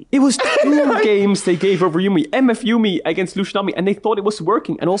over Yuumi. It was 2 games they gave over Yuumi. MF Yuumi against Lushinami, and they thought it was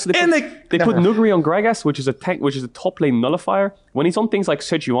working. And also they put Nuguri on Gragas, which is a top lane nullifier. When he's on things like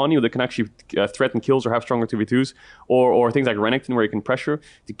Sejuani, that can actually threaten kills or have stronger 2v2s, or things like Renekton where he can pressure,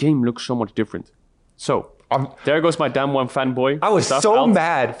 the game looks so much different. So there goes my Damwon fanboy. I was stuff so out.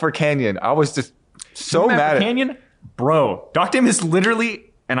 mad for Canyon. I was just so Mad mad for at Canyon, bro. Doctim is literally,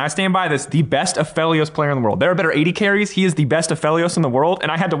 and I stand by this, the best Aphelios player in the world. There are better 80 carries. He is the best Aphelios in the world,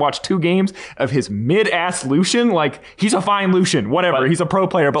 and I had to watch 2 games of his mid-ass Lucian. Like, he's a fine Lucian, whatever. But- he's a pro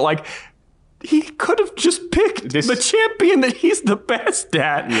player, but like, he could have just picked the champion that he's the best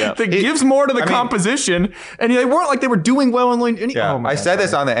at, that gives more to the composition, and they weren't like they were doing well in lane. Yeah, I said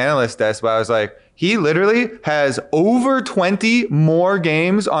this on the analyst desk, but I was like, he literally has over 20 more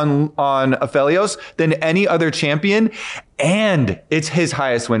games on Aphelios than any other champion, and it's his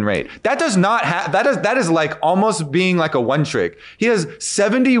highest win rate. That does not have that is like almost being like a one trick. He has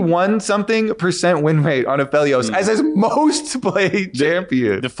 71% win rate on Aphelios as his most played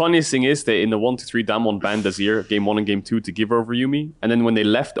champion. The funniest thing is that in the 1-3 Damwon banned Azir game 1 and game 2 to give over Yuumi, and then when they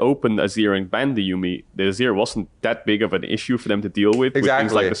left open Azir and banned the Yuumi, the Azir wasn't that big of an issue for them to deal with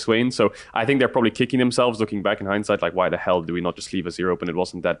things like the Swain. So I think they're probably kicking themselves looking back in hindsight, like why the hell do we not just leave Azir open? It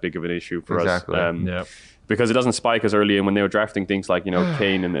wasn't that big of an issue for us. Because it doesn't spike as early, and when they were drafting things like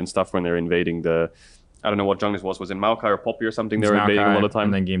Kane and stuff when they were invading the, I don't know what junglers was it Maokai or Poppy or something? They were invading a lot of time.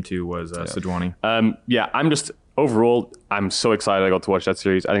 And then game 2 was Sejuani. Overall, I'm so excited I got to watch that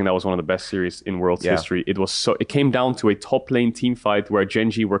series. I think that was one of the best series in World's history. It came down to a top lane team fight where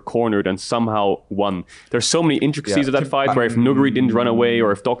Genji were cornered and somehow won. There's so many intricacies of that fight where if Nuguri didn't run away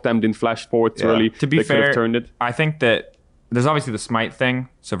or if Dokdam didn't flash forward too early, to be they fair, could have turned it. I think that there's obviously the smite thing.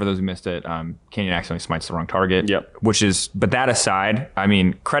 So for those who missed it, Canyon accidentally smites the wrong target. Yep. But that aside, I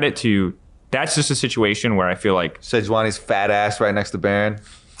mean, credit to that's just a situation where I feel like Sejuani's fat ass right next to Baron.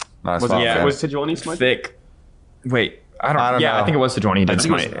 Was Sejuani smite? thick. Wait, I don't know. know. I think it was Sejuani. He did I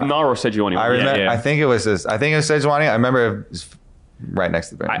think it smite. was Nar or Sejuani. I remember. yeah. I think it was Sejuani. I remember it was right next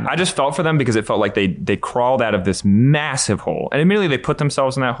to Baron. I just felt for them because it felt like they crawled out of this massive hole. And admittedly, they put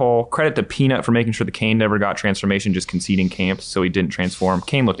themselves in that hole. Credit to Peanut for making sure the Kane never got transformation, just conceding camps so he didn't transform.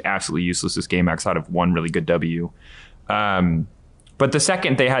 Kane looked absolutely useless this game outside of one really good W. But the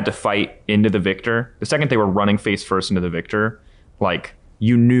second they had to fight into the Victor, the second they were running face first into the Victor, like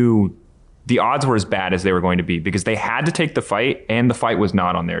you knew the odds were as bad as they were going to be because they had to take the fight and the fight was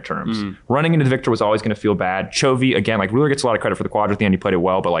not on their terms. Running into the Victor was always going to feel bad. Chovy, again, like Ruler gets a lot of credit for the quadra at the end. He played it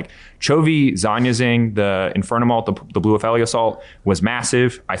well, but like Chovy, Zanyazing, the Infernum ult, the Blue Aphelios ult was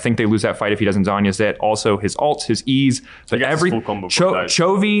massive. I think they lose that fight if he doesn't Zanyas it. Also his ults, his E's, but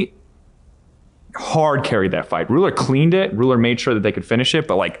Chovy hard carried that fight. Ruler cleaned it. Ruler made sure that they could finish it,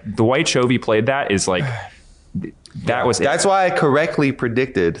 but like the way Chovy played that is like that was it. That's why I correctly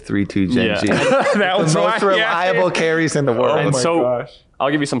predicted 3-2 Gen G. That was the most reliable carries in the world. And I'll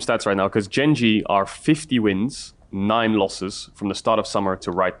give you some stats right now because Gen G are 50 wins, 9 losses from the start of summer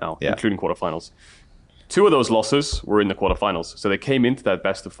to right now, including quarterfinals. 2 of those losses were in the quarterfinals. So they came into that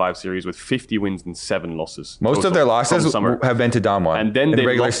best of 5 series with 50 wins and 7 losses. Most of their losses have been to Damwon. And then in the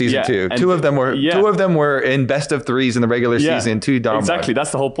regular season too. Two of them were in best of 3s in the regular season to Damwon. Exactly,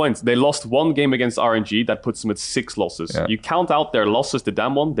 that's the whole point. They lost 1 game against RNG that puts them at 6 losses. You count out their losses to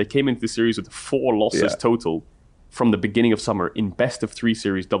Damwon, they came into the series with 4 losses total from the beginning of summer in best of 3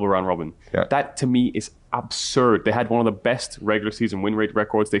 series double round robin. That to me is absurd. They had one of the best regular season win rate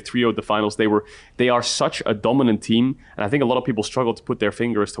records. They 3-0'd the finals. They are such a dominant team, and I think a lot of people struggle to put their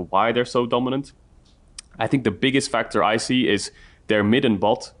finger as to why they're so dominant. I think the biggest factor I see is their mid and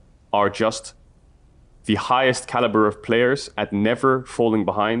bot are just the highest caliber of players at never falling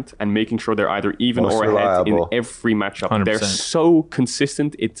behind and making sure they're either even Most or ahead reliable. in every matchup. 100%. They're so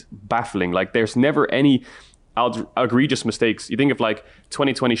consistent, it's baffling. Like there's never any egregious mistakes. You think of like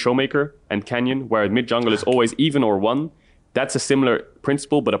 2020 Showmaker and Canyon, where mid jungle is always even or 1. That's a similar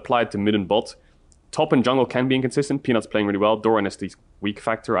principle, but applied to mid and bot. Top and jungle can be inconsistent. Peanut's playing really well. Doran is the weak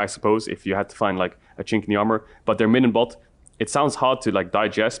factor, I suppose, if you had to find like a chink in the armor. But their mid and bot, it sounds hard to like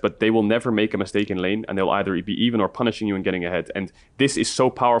digest, but they will never make a mistake in lane, and they'll either be even or punishing you and getting ahead. And this is so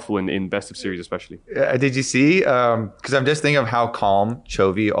powerful in best of series, especially. Did you see? Because I'm just thinking of how calm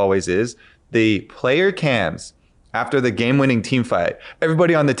Chovy always is. The player cams after the game-winning team fight,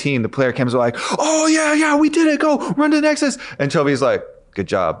 everybody on the team, the player cams are like, "Oh yeah, we did it! Go run to the Nexus!" And Chovy's like, "Good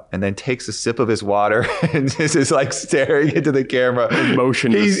job," and then takes a sip of his water and just is like staring into the camera,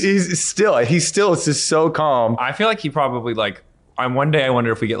 emotionless. He's still just so calm. I feel like he probably like. One day I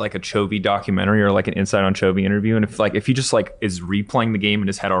wonder if we get like a Chovy documentary or like an Inside on Chovy interview, and if he just like is replaying the game in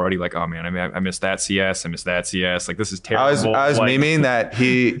his head already, like, oh man, I missed that CS, like this is terrible. I was like, memeing that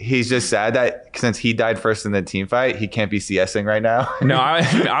he's just sad that since he died first in the team fight, he can't be CSing right now. No,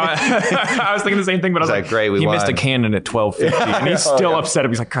 I was thinking the same thing, but I was like, great, he won. missed a cannon at 12:50, and he's still upset.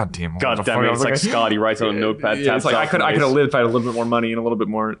 He's like, God damn it, It's like Scotty writes on a notepad. It's like I could have lived if I had a little bit more money and a little bit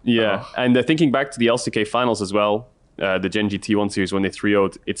more. Yeah, and thinking back to the LCK finals as well. The Gen G T1 series when they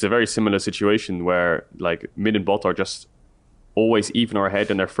 3-0'd, it's a very similar situation where like mid and bot are just always even or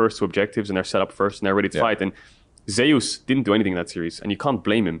ahead in their first 2 objectives and they're set up first and they're ready to fight. And Zeus didn't do anything in that series, and you can't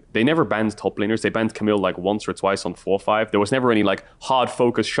blame him. They never banned top laners. They banned Camille like once or twice on 4-5. There was never any like hard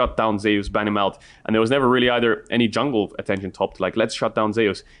focus, shut down Zeus, ban him out. And there was never really either any jungle attention top to like, let's shut down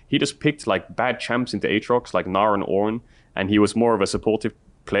Zeus. He just picked like bad champs into Aatrox, like Gnar and Ornn, and he was more of a supportive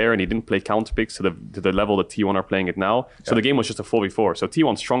player, and he didn't play counter picks to the level that T1 are playing it now. So the game was just a 4v4. So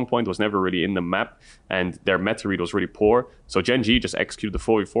T1's strong point was never really in the map, and their meta read was really poor. So Gen G just executed the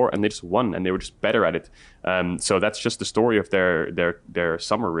 4v4, and they just won, and they were just better at it. So that's just the story of their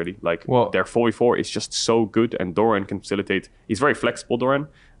summer, really. Like their 4v4 is just so good, and Doran can facilitate. He's very flexible, Doran.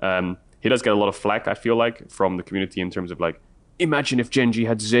 He does get a lot of flack, I feel like, from the community in terms of like, imagine if Gen G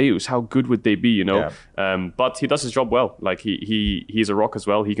had Zeus, how good would they be, you know? But he does his job well. Like he's a rock as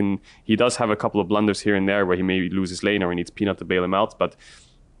well. He does have a couple of blunders here and there where he maybe loses lane or he needs Peanut to bail him out, but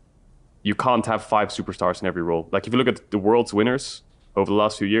you can't have 5 superstars in every role. Like if you look at the world's winners over the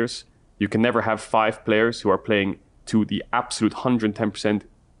last few years, you can never have 5 players who are playing to the absolute 110%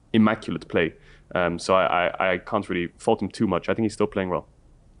 immaculate play. So I can't really fault him too much. I think he's still playing well.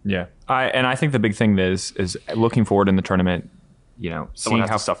 Yeah. I think the big thing is looking forward in the tournament, you know, someone has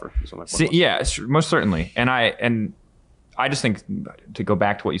to suffer. Most certainly. And I just think, to go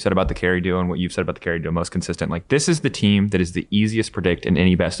back to what you said about the carry duo and what you've said about the carry duo, most consistent, like this is the team that is the easiest predict in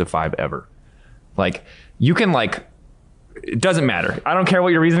any best of 5 ever. Like you can like it doesn't matter. I don't care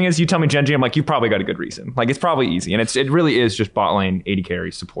what your reasoning is. You tell me Gen G, I'm like, you probably got a good reason. Like, it's probably easy. And it really is just bot lane, AD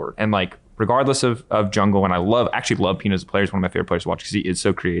carry support. And like, regardless of jungle, and I actually love Peanut as a player. He's one of my favorite players to watch because he is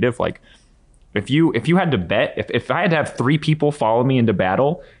so creative. Like, if you had to bet, if I had to have 3 people follow me into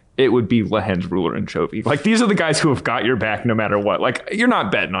battle, it would be Lehends, Ruler, and Chovy. Like, these are the guys who have got your back no matter what. Like, you're not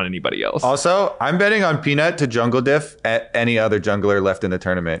betting on anybody else. Also, I'm betting on Peanut to jungle diff at any other jungler left in the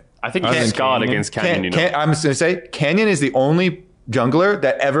tournament. I think he's scarred against Canyon. I'm just going to say, Canyon is the only jungler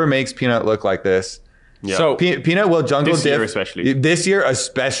that ever makes Peanut look like this. Yeah. So Peanut will jungle this diff. This year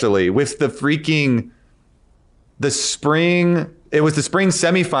especially. With the spring... It was the spring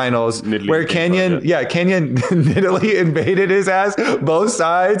semifinals where Canyon Nidalee invaded his ass both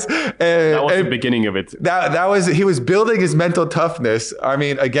sides. And that was the beginning of it. He was building his mental toughness. I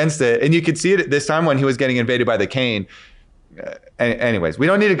mean, against it, and you could see it this time when he was getting invaded by the Kayn. Anyways, we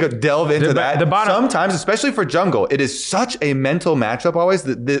don't need to delve into that. Sometimes, especially for jungle, it is such a mental matchup. Always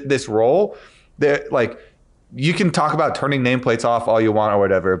this role that like. You can talk about turning nameplates off all you want or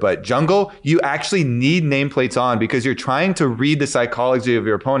whatever, but jungle, you actually need nameplates on because you're trying to read the psychology of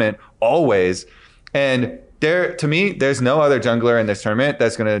your opponent always. And to me, there's no other jungler in this tournament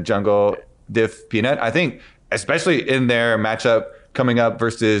that's going to jungle diff Peanut. I think, especially in their matchup coming up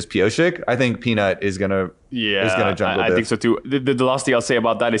versus Pyosik, I think Peanut is gonna jungle. I think so too. The last thing I'll say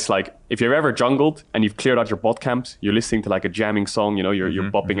about that is like if you've ever jungled and you've cleared out your bot camps, you're listening to like a jamming song, you know, you're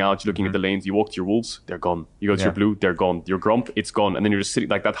bopping out, you're looking at the lanes, you walk to your wolves, they're gone. You go to your blue, they're gone. Your grump, it's gone, and then you're just sitting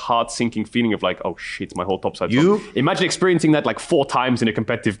like that heart sinking feeling of like, oh shit, my whole topside's gone. Imagine experiencing that like 4 times in a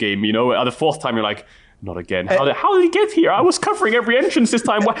competitive game. You know, at the 4th time you're like. Not again. How did he get here? I was covering every entrance this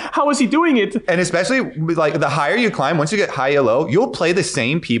time. How is he doing it? And especially like the higher you climb, once you get high low, you'll play the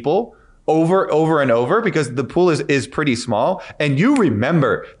same people over and over because the pool is pretty small. And you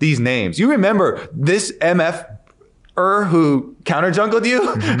remember these names. You remember this MF who counter jungled you. you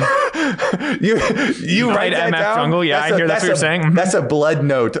write that MF down. Jungle. Yeah, I hear that's what you're saying. That's a blood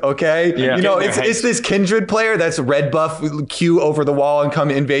note, okay? Yeah. You know, it's this Kindred player that's red buff Q over the wall and come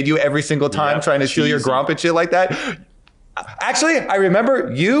invade you every single time trying to steal your Gromp and shit like that. Actually, I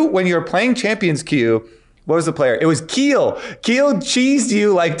remember you when you were playing Champions Q. What was the player? It was Keel. Keel cheesed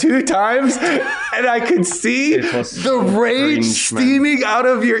you like 2 times, and I could see the rage steaming out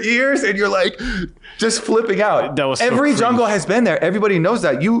of your ears, and you're like just flipping out. That was every jungle has been there. Everybody knows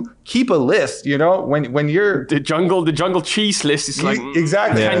that. You keep a list, you know, when you're the jungle cheese list is like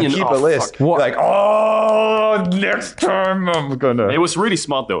exactly. Yeah. Keep a list. Like, next time I'm gonna. It was really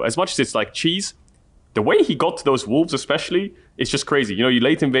smart though. As much as it's like cheese. The way he got to those wolves especially, it's just crazy. You know, you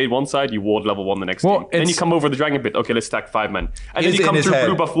late invade one side, you ward level 1 the next game. Then you come over the dragon pit. Okay, let's stack 5 men. And then you come through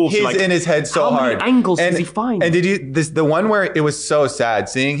blue buff wolves. He's like, in his head so hard. How many angles does he find? And the one where it was so sad,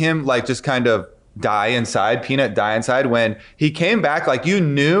 seeing him like just kind of Peanut die inside when he came back, like you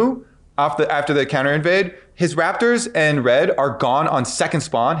knew after the counter invade, his Raptors and Red are gone on second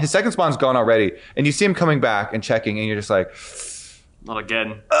spawn. His second spawn's gone already. And you see him coming back and checking and you're just like... Not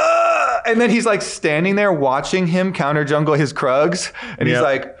again. And then he's like standing there watching him counter jungle his Krugs. And he's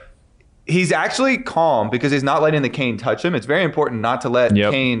like, he's actually calm because he's not letting the Kayn touch him. It's very important not to let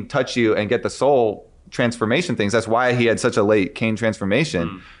Kayn touch you and get the soul transformation things. That's why he had such a late Kayn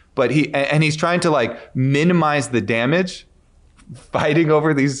transformation. But he's trying to like minimize the damage fighting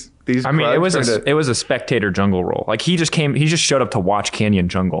over these I mean, it was a spectator jungle role. Like he just showed up to watch Canyon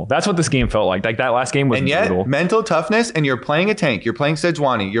jungle. That's what this game felt like. Like that last game was brutal. And yet, mental toughness, and you're playing a tank, you're playing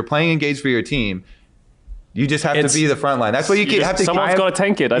Sejuani, you're playing engage for your team. You just have to be the front line. That's what you have to. Someone's got to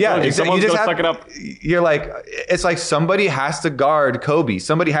tank it. Someone's got to suck it up. You're like, it's like somebody has to guard Kobe.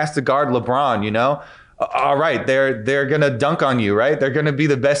 Somebody has to guard LeBron. You know. All right, they're gonna dunk on you, right? They're gonna be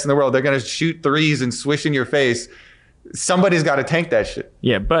the best in the world. They're gonna shoot threes and swish in your face. Somebody's got to tank that shit.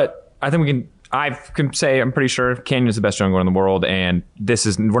 Yeah, but I think I can say I'm pretty sure Canyon is the best jungler in the world, and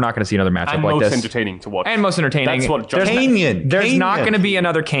we're not going to see another matchup like this. And most entertaining to watch. And most entertaining. That's what There's not going to be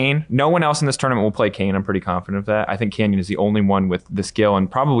another Kayn. No one else in this tournament will play Kayn. I'm pretty confident of that. I think Canyon is the only one with the skill and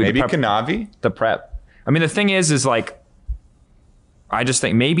probably maybe Kanavi. The prep. I mean, the thing is like. I just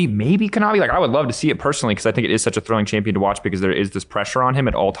think maybe Kanavi, like I would love to see it personally because I think it is such a thrilling champion to watch because there is this pressure on him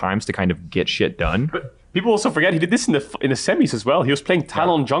at all times to kind of get shit done. But people also forget he did this in the semis as well. He was playing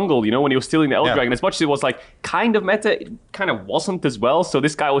Talon jungle, you know, when he was stealing the Elder Dragon. As much as it was like kind of meta, it kind of wasn't as well. So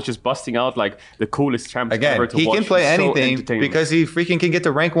this guy was just busting out like the coolest champs ever to watch. He can play anything because he freaking can get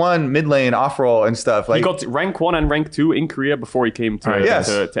to rank 1 mid lane off roll and stuff. Like he got rank 1 and rank 2 in Korea before he came to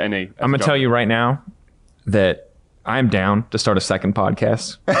NA. I'm gonna tell you right now that I'm down to start a second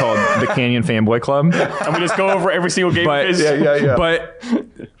podcast called The Canyon Fanboy Club. And we just go over every single game. But, but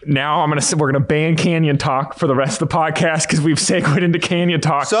now we're gonna ban Canyon Talk for the rest of the podcast because we've segued into Canyon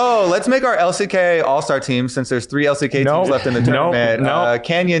Talk. So let's make our LCK All-Star team since there's 3 LCK teams left in the tournament.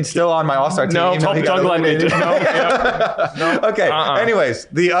 Canyon's still on my All-Star team. No, top jungle and mid. Okay. Anyways,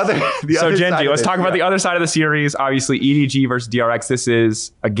 the other so Genji, let's talk about the the other side of the series. Obviously, EDG versus DRX. This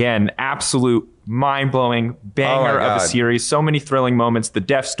is again absolute mind-blowing banger of a series. So many thrilling moments. The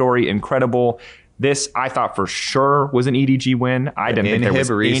Deft story, incredible. This, I thought for sure was an EDG win. I didn't think there was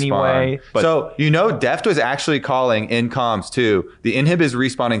any way. But so, Deft was actually calling in comms too. The Inhib is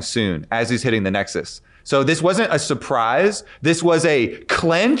respawning soon as he's hitting the Nexus. So this wasn't a surprise. This was a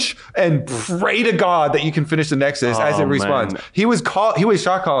clench and pray to God that you can finish the Nexus as it respawns. Man. He was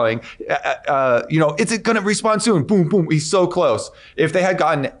shot calling. It's going to respawn soon. Boom, boom. He's so close. If they had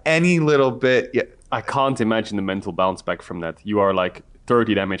gotten any little bit, I can't imagine the mental bounce back from that. You are like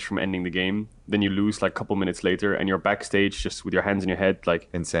 30 damage from ending the game, then you lose like a couple minutes later, and you're backstage just with your hands in your head, like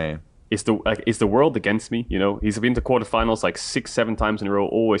insane. Is the world against me? He's been to quarterfinals like 6-7 times in a row,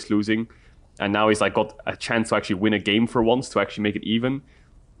 always losing. And now he's like got a chance to actually win a game for once, to actually make it even.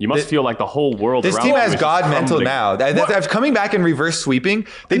 You must feel like the whole world this around team has you is God mental now. That's coming back and reverse sweeping.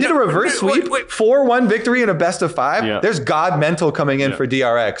 They did a reverse sweep, 4-1 victory in a best of 5. Yeah. There's God mental coming in for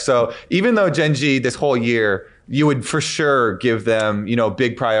DRX. So even though Genji this whole year, you would for sure give them,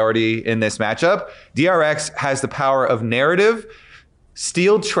 big priority in this matchup, DRX has the power of narrative,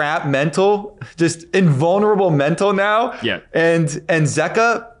 steel trap mental, just invulnerable mental now. Yeah. And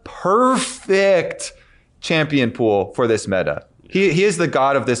Zeka, perfect champion pool for this meta. He is the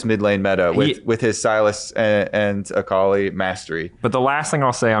god of this mid lane meta with his Sylas and Akali mastery. But the last thing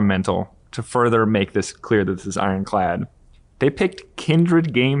I'll say on mental, to further make this clear that this is ironclad, they picked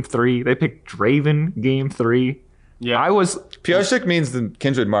Kindred game 3. They picked Draven game 3. Yeah, Pyosik means the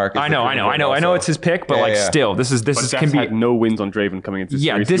Kindred mark. I know it's his pick, but still, this can be had no wins on Draven coming into this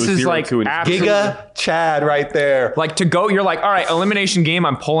series. This is like Giga Chad right there. Like to go, you're like, all right, elimination game.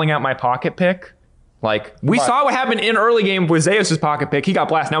 I'm pulling out my pocket pick. Like we saw what happened in early game with Zeus' pocket pick. He got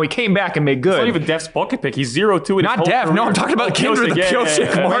blasted. Now he came back and made good. It's not even Deft's pocket pick. He's 0-2 in not Deft. No, I'm talking about Kindred, the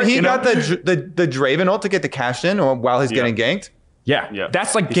Pyosik mark. When he got the Draven ult to get the cash in while he's getting ganked. Yeah,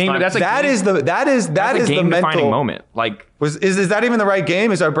 that's like game. That's like that is the game mental defining moment. Like, is that even the right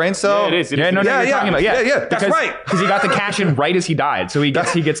game? Is our brain cell? Yeah, it is. You're talking about That's right. Because he got the cash in right as he died, so he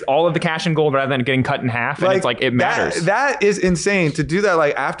gets all of the cash in gold rather than getting cut in half. And it's like it matters. That is insane to do that.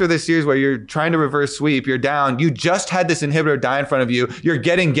 Like after this series where you're trying to reverse sweep, you're down. You just had this inhibitor die in front of you. You're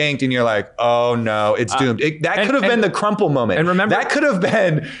getting ganked, and you're like, oh no, it's doomed. That could have been the crumple moment. And remember, that could have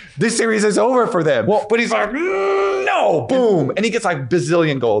been this series is over for them. Well, but he's like, no, boom, and he gets like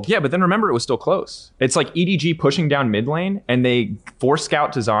bazillion gold. Yeah, but then remember it was still close. It's like EDG pushing down mid lane and they force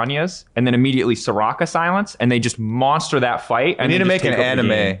scout to Zanya's and then immediately Soraka silence and they just monster that fight. And we need to make an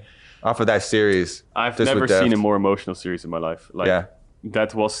anime off of that series. I've never seen a more emotional series in my life.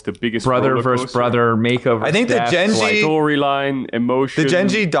 That was the biggest brother versus brother makeover. I think the Genji storyline, emotion. The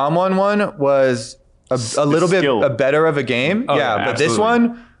Genji Damwon one was a little bit better of a game. Oh, yeah, but this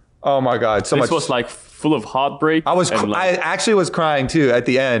one, oh my god, so much. This was like full of heartbreak. I actually was crying too at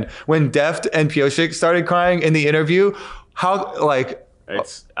the end when Deft and Pyosik started crying in the interview. How like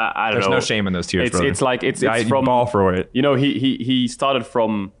it's I don't know. There's no shame in those tears. It's like it's from ball for it. He started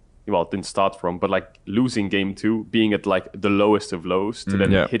from didn't start from, but like losing game 2, being at like the lowest of lows, to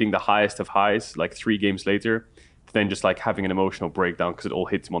then hitting the highest of highs like 3 games later. To then just like having an emotional breakdown because it all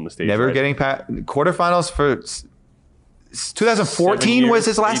hits him on the stage. Never getting past quarterfinals for 2014 was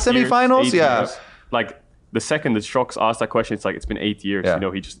his last semifinals. Years. Like the second that Shox asked that question, it's like it's been 8 years.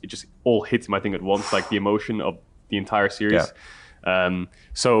 Yeah. It just all hits him, I think, at once, like the emotion of the entire series. Yeah.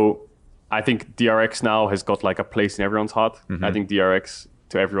 So I think DRX now has got like a place in everyone's heart. Mm-hmm. I think DRX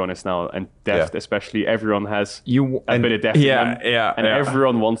to everyone is now, and Deft especially, everyone has a bit of Deft in them. And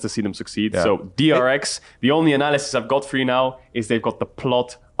everyone wants to see them succeed. Yeah. So DRX, the only analysis I've got for you now is they've got the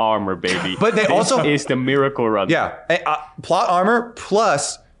plot armor, baby. But they also is the miracle run. Yeah, plot armor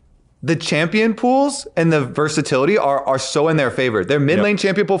plus the champion pools and the versatility are so in their favor. Their mid lane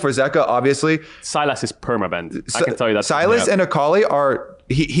champion pool for Zeka, obviously. Sylas is permabanned. I can tell you that. Sylas and Akali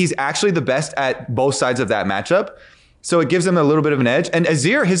he's actually the best at both sides of that matchup. So it gives him a little bit of an edge. And his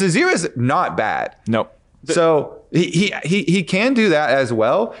Azir is not bad. Nope. So he can do that as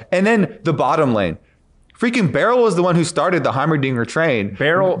well. And then the bottom lane. Freaking Beryl was the one who started the Heimerdinger train.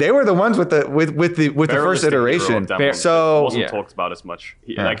 Beryl, they were the ones with the first iteration. So it wasn't talked about as much.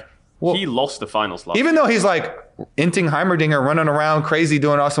 he lost the finals last Even though he's like inting Heimerdinger, running around crazy,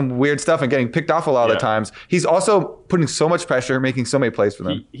 doing awesome weird stuff and getting picked off a lot of the times, he's also putting so much pressure, making so many plays for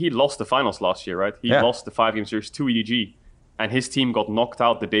them. He lost the finals last year, right? He lost the 5-game series to EDG, and his team got knocked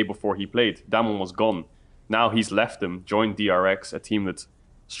out the day before he played. Damwon was gone. Now he's left them, joined DRX, a team that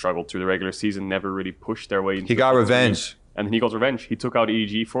struggled through the regular season, never really pushed their way into He got revenge. And then he got revenge. He took out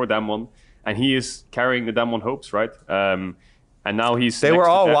EDG for Damwon, and he is carrying the Damwon hopes, right? And now They were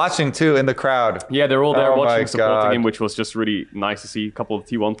all watching too in the crowd. Yeah, they're all there watching, supporting him, which was just really nice to see. A couple of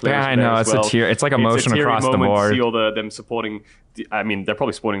T1 players. Yeah, I know. It's a tear. It's like emotion across the board. To see all them supporting. I mean, they're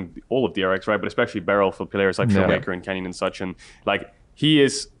probably supporting all of DRX, right? But especially Beryl for players like Filmmaker and Canyon and such. And like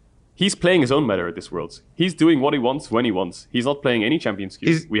he's playing his own meta at this Worlds. He's doing what he wants when he wants. He's not playing any champion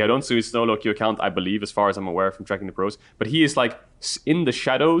skills. We don't see his solo queue account, I believe, as far as I'm aware from tracking the pros. But he is like in the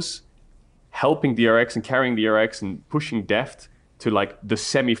shadows, helping DRX and carrying DRX and pushing Deft to like the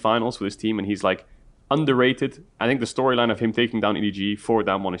semi-finals with his team, and he's like underrated. I think the storyline of him taking down EDG for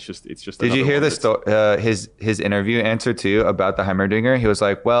Damwon is just. Did you hear his interview answer too about the Heimerdinger? He was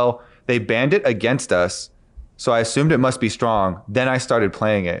like, "Well, they banned it against us, so I assumed it must be strong. Then I started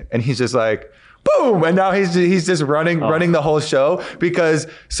playing it," and he's just like, boom, and now he's just running the whole show because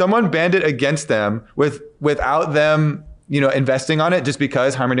someone banned it against them without them, investing on it, just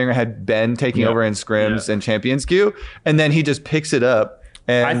because Heimerdinger had been taking over in scrims and champions queue, and then he just picks it up.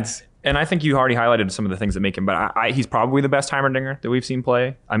 And I think you already highlighted some of the things that make him, but he's probably the best Heimerdinger that we've seen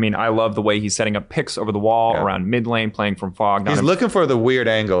play. I mean, I love the way he's setting up picks over the wall around mid lane, playing from Fog. He's looking for the weird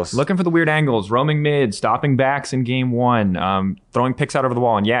angles. Roaming mid, stopping backs in game 1, throwing picks out over the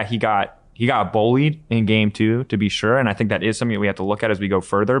wall. And yeah, he got bullied in game 2, to be sure. And I think that is something that we have to look at as we go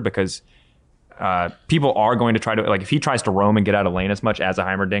further, because people are going to try to, like, if he tries to roam and get out of lane as much as a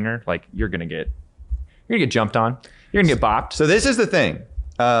Heimerdinger, like, you're gonna get jumped on. You're gonna get bopped. So this is the thing.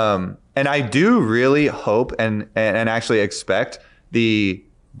 And I do really hope and actually expect the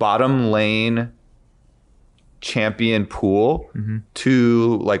bottom lane champion pool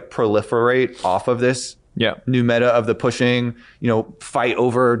to like proliferate off of this new meta of the pushing, fight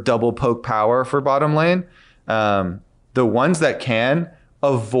over double poke power for bottom lane. The ones that can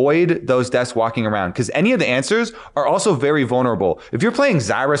avoid those deaths walking around, because any of the answers are also very vulnerable. If you're playing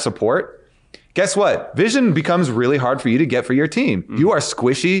Zyra support, guess what? Vision becomes really hard for you to get for your team. You are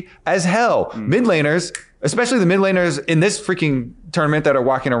squishy as hell. Mid laners, especially the mid laners in this freaking tournament that are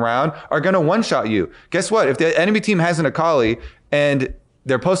walking around, are going to one-shot you. Guess what? If the enemy team has an Akali and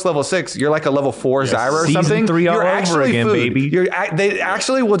they're post level 6, you're like a level 4 Zyra or something. Season 3 all over again, baby. They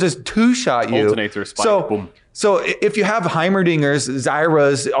actually will just two-shot you. Alternator spike, boom. So if you have Heimerdingers,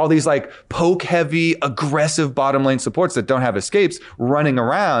 Zyras, all these like poke-heavy, aggressive bottom lane supports that don't have escapes running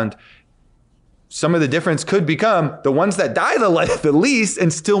around, some of the difference could become the ones that die the least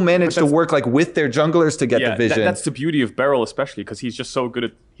and still manage to work like with their junglers to get the vision. That's the beauty of Beryl, especially because he's just so good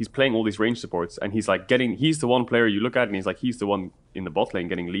at, he's playing all these range supports, and he's like he's the one player you look at and he's the one in the bot lane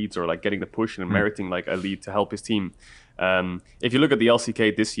getting leads or like getting the push and meriting like a lead to help his team. If you look at the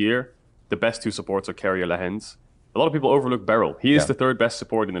LCK this year, the best 2 supports are Carrier Lahens. A lot of people overlook Beryl. He is the 3rd best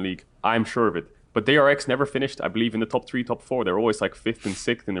support in the league. I'm sure of it. But DRX never finished, I believe, in the top 3, top 4. They're always like 5th and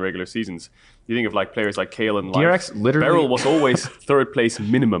 6th in the regular seasons. You think of like players like Kale and DRX literally... Beryl was always 3rd place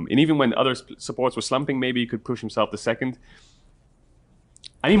minimum. And even when other supports were slumping, maybe he could push himself to 2nd.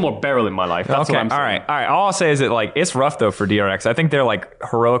 I need more Beryl in my life. That's what I'm saying. All right. All I'll say is that like it's rough though for DRX. I think their like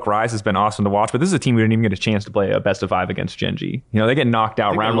heroic rise has been awesome to watch, but this is a team who didn't even get a chance to play a best of 5 against Gen.G. They get knocked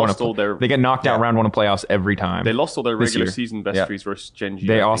out round 1. They get knocked out round 1 of playoffs every time. They lost all their regular season best threes versus Gen.G.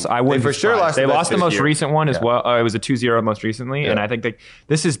 They also, I wouldn't for sure lost. They lost the most recent one as well. It was a 2-0 most recently, and I think that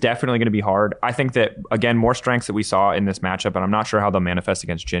this is definitely going to be hard. I think that again, more strengths that we saw in this matchup, and I'm not sure how they'll manifest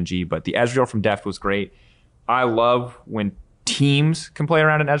against Gen.G. But the Ezreal from Deft was great. I love when teams can play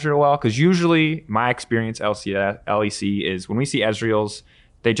around an Ezreal well, because usually my experience LEC is when we see Ezreals,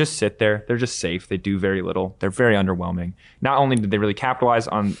 they just sit there. They're just safe. They do very little. They're very underwhelming. Not only did they really capitalize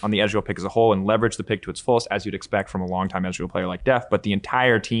on the Ezreal pick as a whole and leverage the pick to its fullest, as you'd expect from a longtime Ezreal player like Deft, but the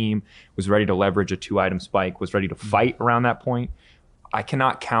entire team was ready to leverage a 2-item spike, was ready to fight around that point. I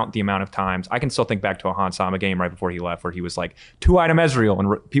cannot count the amount of times. I can still think back to a Hans Sama game right before he left where he was like, 2-item Ezreal,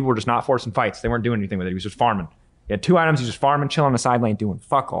 and people were just not forcing fights. They weren't doing anything with it. He was just farming. He had 2 items, he's just farming, chilling on the side lane, doing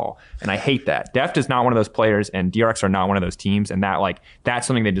fuck all. And I hate that. Deft is not one of those players, and DRX are not one of those teams. And that's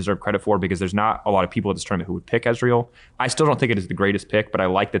something they deserve credit for, because there's not a lot of people at this tournament who would pick Ezreal. I still don't think it is the greatest pick, but I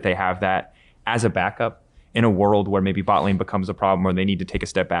like that they have that as a backup in a world where maybe bot lane becomes a problem, or they need to take a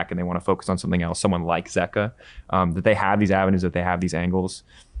step back and they want to focus on something else, someone like Zeka, that they have these avenues, that they have these angles.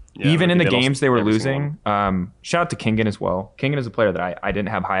 Even in the they lost games they were every single losing, shout out to Kingen as well. Kingen is a player that I didn't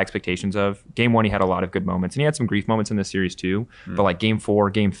have high expectations of. Game 1, he had a lot of good moments, and he had some grief moments in this series too. But like Game 4,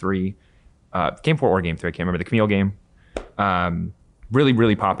 Game 3, Game 4 or Game 3, I can't remember, the Camille game, really,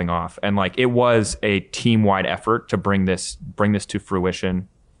 really popping off. And like it was a team-wide effort to bring this to fruition.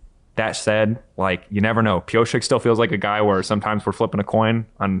 That said, like you never know. Pioshik still feels like a guy where sometimes we're flipping a coin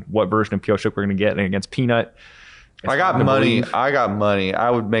on what version of Pioshik we're going to get against Peanut. I got money. I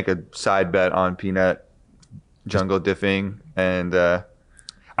would make a side bet on Peanut jungle diffing, and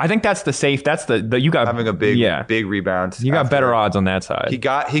I think that's the safe. That's the you got having a big rebound. You got better odds on that side. He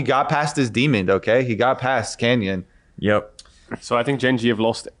got past his demon. Okay, he got past Canyon. Yep. So I think Gen.G have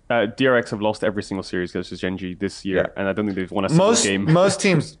lost. DRX have lost every single series versus Gen.G this year, and I don't think they've won a single game. Most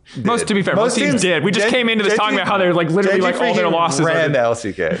teams. Did. To be fair, most teams did. We just came into this talking about how they're like literally like all their losses ran the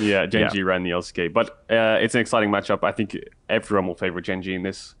LCK. Yeah, Gen.G ran the LCK, but it's an exciting matchup. I think everyone will favor Gen.G in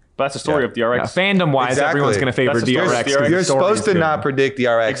this. But that's the story of DRX. Fandom-wise, everyone's going to favor DRX. You're supposed to not predict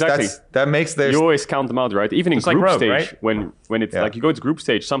DRX. Exactly. That makes their... You always count them out, right? Even in group stage, right? when it's like you go to group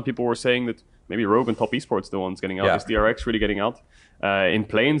stage, some people were saying that maybe Rogue and Top Esports the ones getting out. Is DRX really getting out? In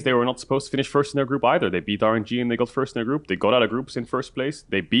Plains, they were not supposed to finish first in their group either. They beat RNG and they got first in their group. They got out of groups in first place.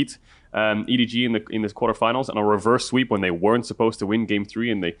 They beat EDG in the quarterfinals on a reverse sweep when they weren't supposed to win Game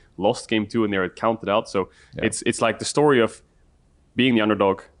 3 and they lost Game 2 and they were counted out. So it's like the story of being the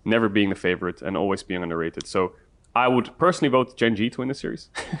underdog, never being the favorite, and always being underrated. So I would personally vote Gen.G to win the series.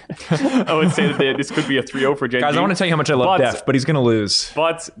 I would say that this could be a 3-0 for Gen.G. Guys, I want to tell you how much I love Def, but he's going to lose.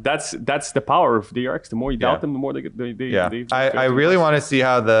 But that's the power of DRX. The more you doubt them, the more they I really want to see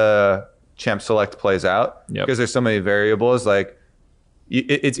how the champ select plays out because there's so many variables. Like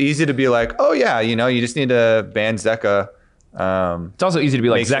it's easy to be like, oh yeah, you just need to ban Zeka. It's also easy to be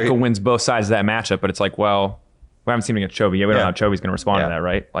like Zeka wins both sides of that matchup, but it's like, well, we haven't seen him against Chovy yet. We don't know how Chovy's going to respond to that,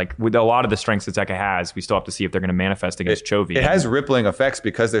 right? Like with a lot of the strengths that Zeka has, we still have to see if they're going to manifest against Chovy. It has rippling effects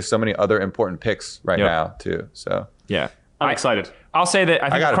because there's so many other important picks right now too. So yeah, I'm excited. I'll say that I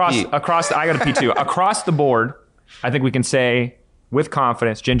think across I got a P too. Across the board, I think we can say with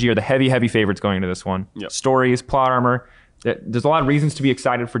confidence, Gen.G are the heavy favorites going into this one. Yep. Stories, plot armor. There's a lot of reasons to be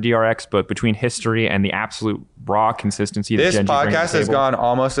excited for DRX, but between history and the absolute raw consistency that this Gen.G podcast has gone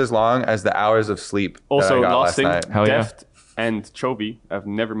almost as long as the hours of sleep. Also, that I got last thing, night. Deft and Chovy have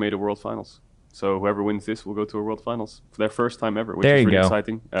never made a World Finals. So whoever wins this will go to a World Finals for their first time ever, which is really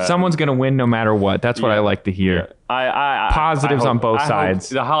exciting. Someone's going to win no matter what. That's what I like to hear. Yeah. Positives on both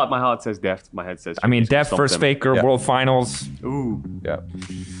sides. My heart says Deft, my head says Chovy. I mean, Deft versus Faker, World Finals. Ooh. Yeah.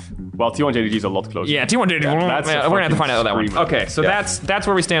 Well, T1 JDG is a lot closer. Yeah, T1 JDG. We're going to have to find out that one. Okay, so that's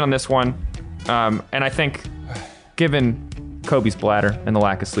where we stand on this one. And I think, given Kobe's bladder and the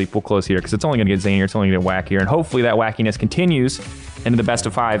lack of sleep, we'll close here because it's only going to get zanier, it's only going to get wackier, and hopefully that wackiness continues into the best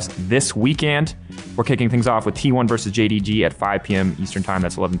of fives this weekend. We're kicking things off with T1 versus JDG at 5 p.m. Eastern Time.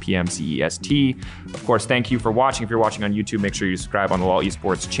 That's 11 p.m. CEST. Of course, thank you for watching. If you're watching on YouTube, make sure you subscribe on the LOL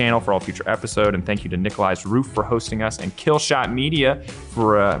Esports channel for all future episodes. And thank you to Nikolai's Roof for hosting us and Killshot Media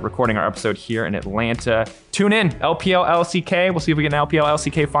for recording our episode here in Atlanta. Tune in, LPL LCK. We'll see if we get an LPL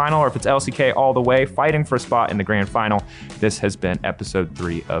LCK final or if it's LCK all the way, fighting for a spot in the grand final. This has been episode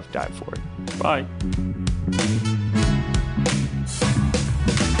 3 of Dive For It. Bye.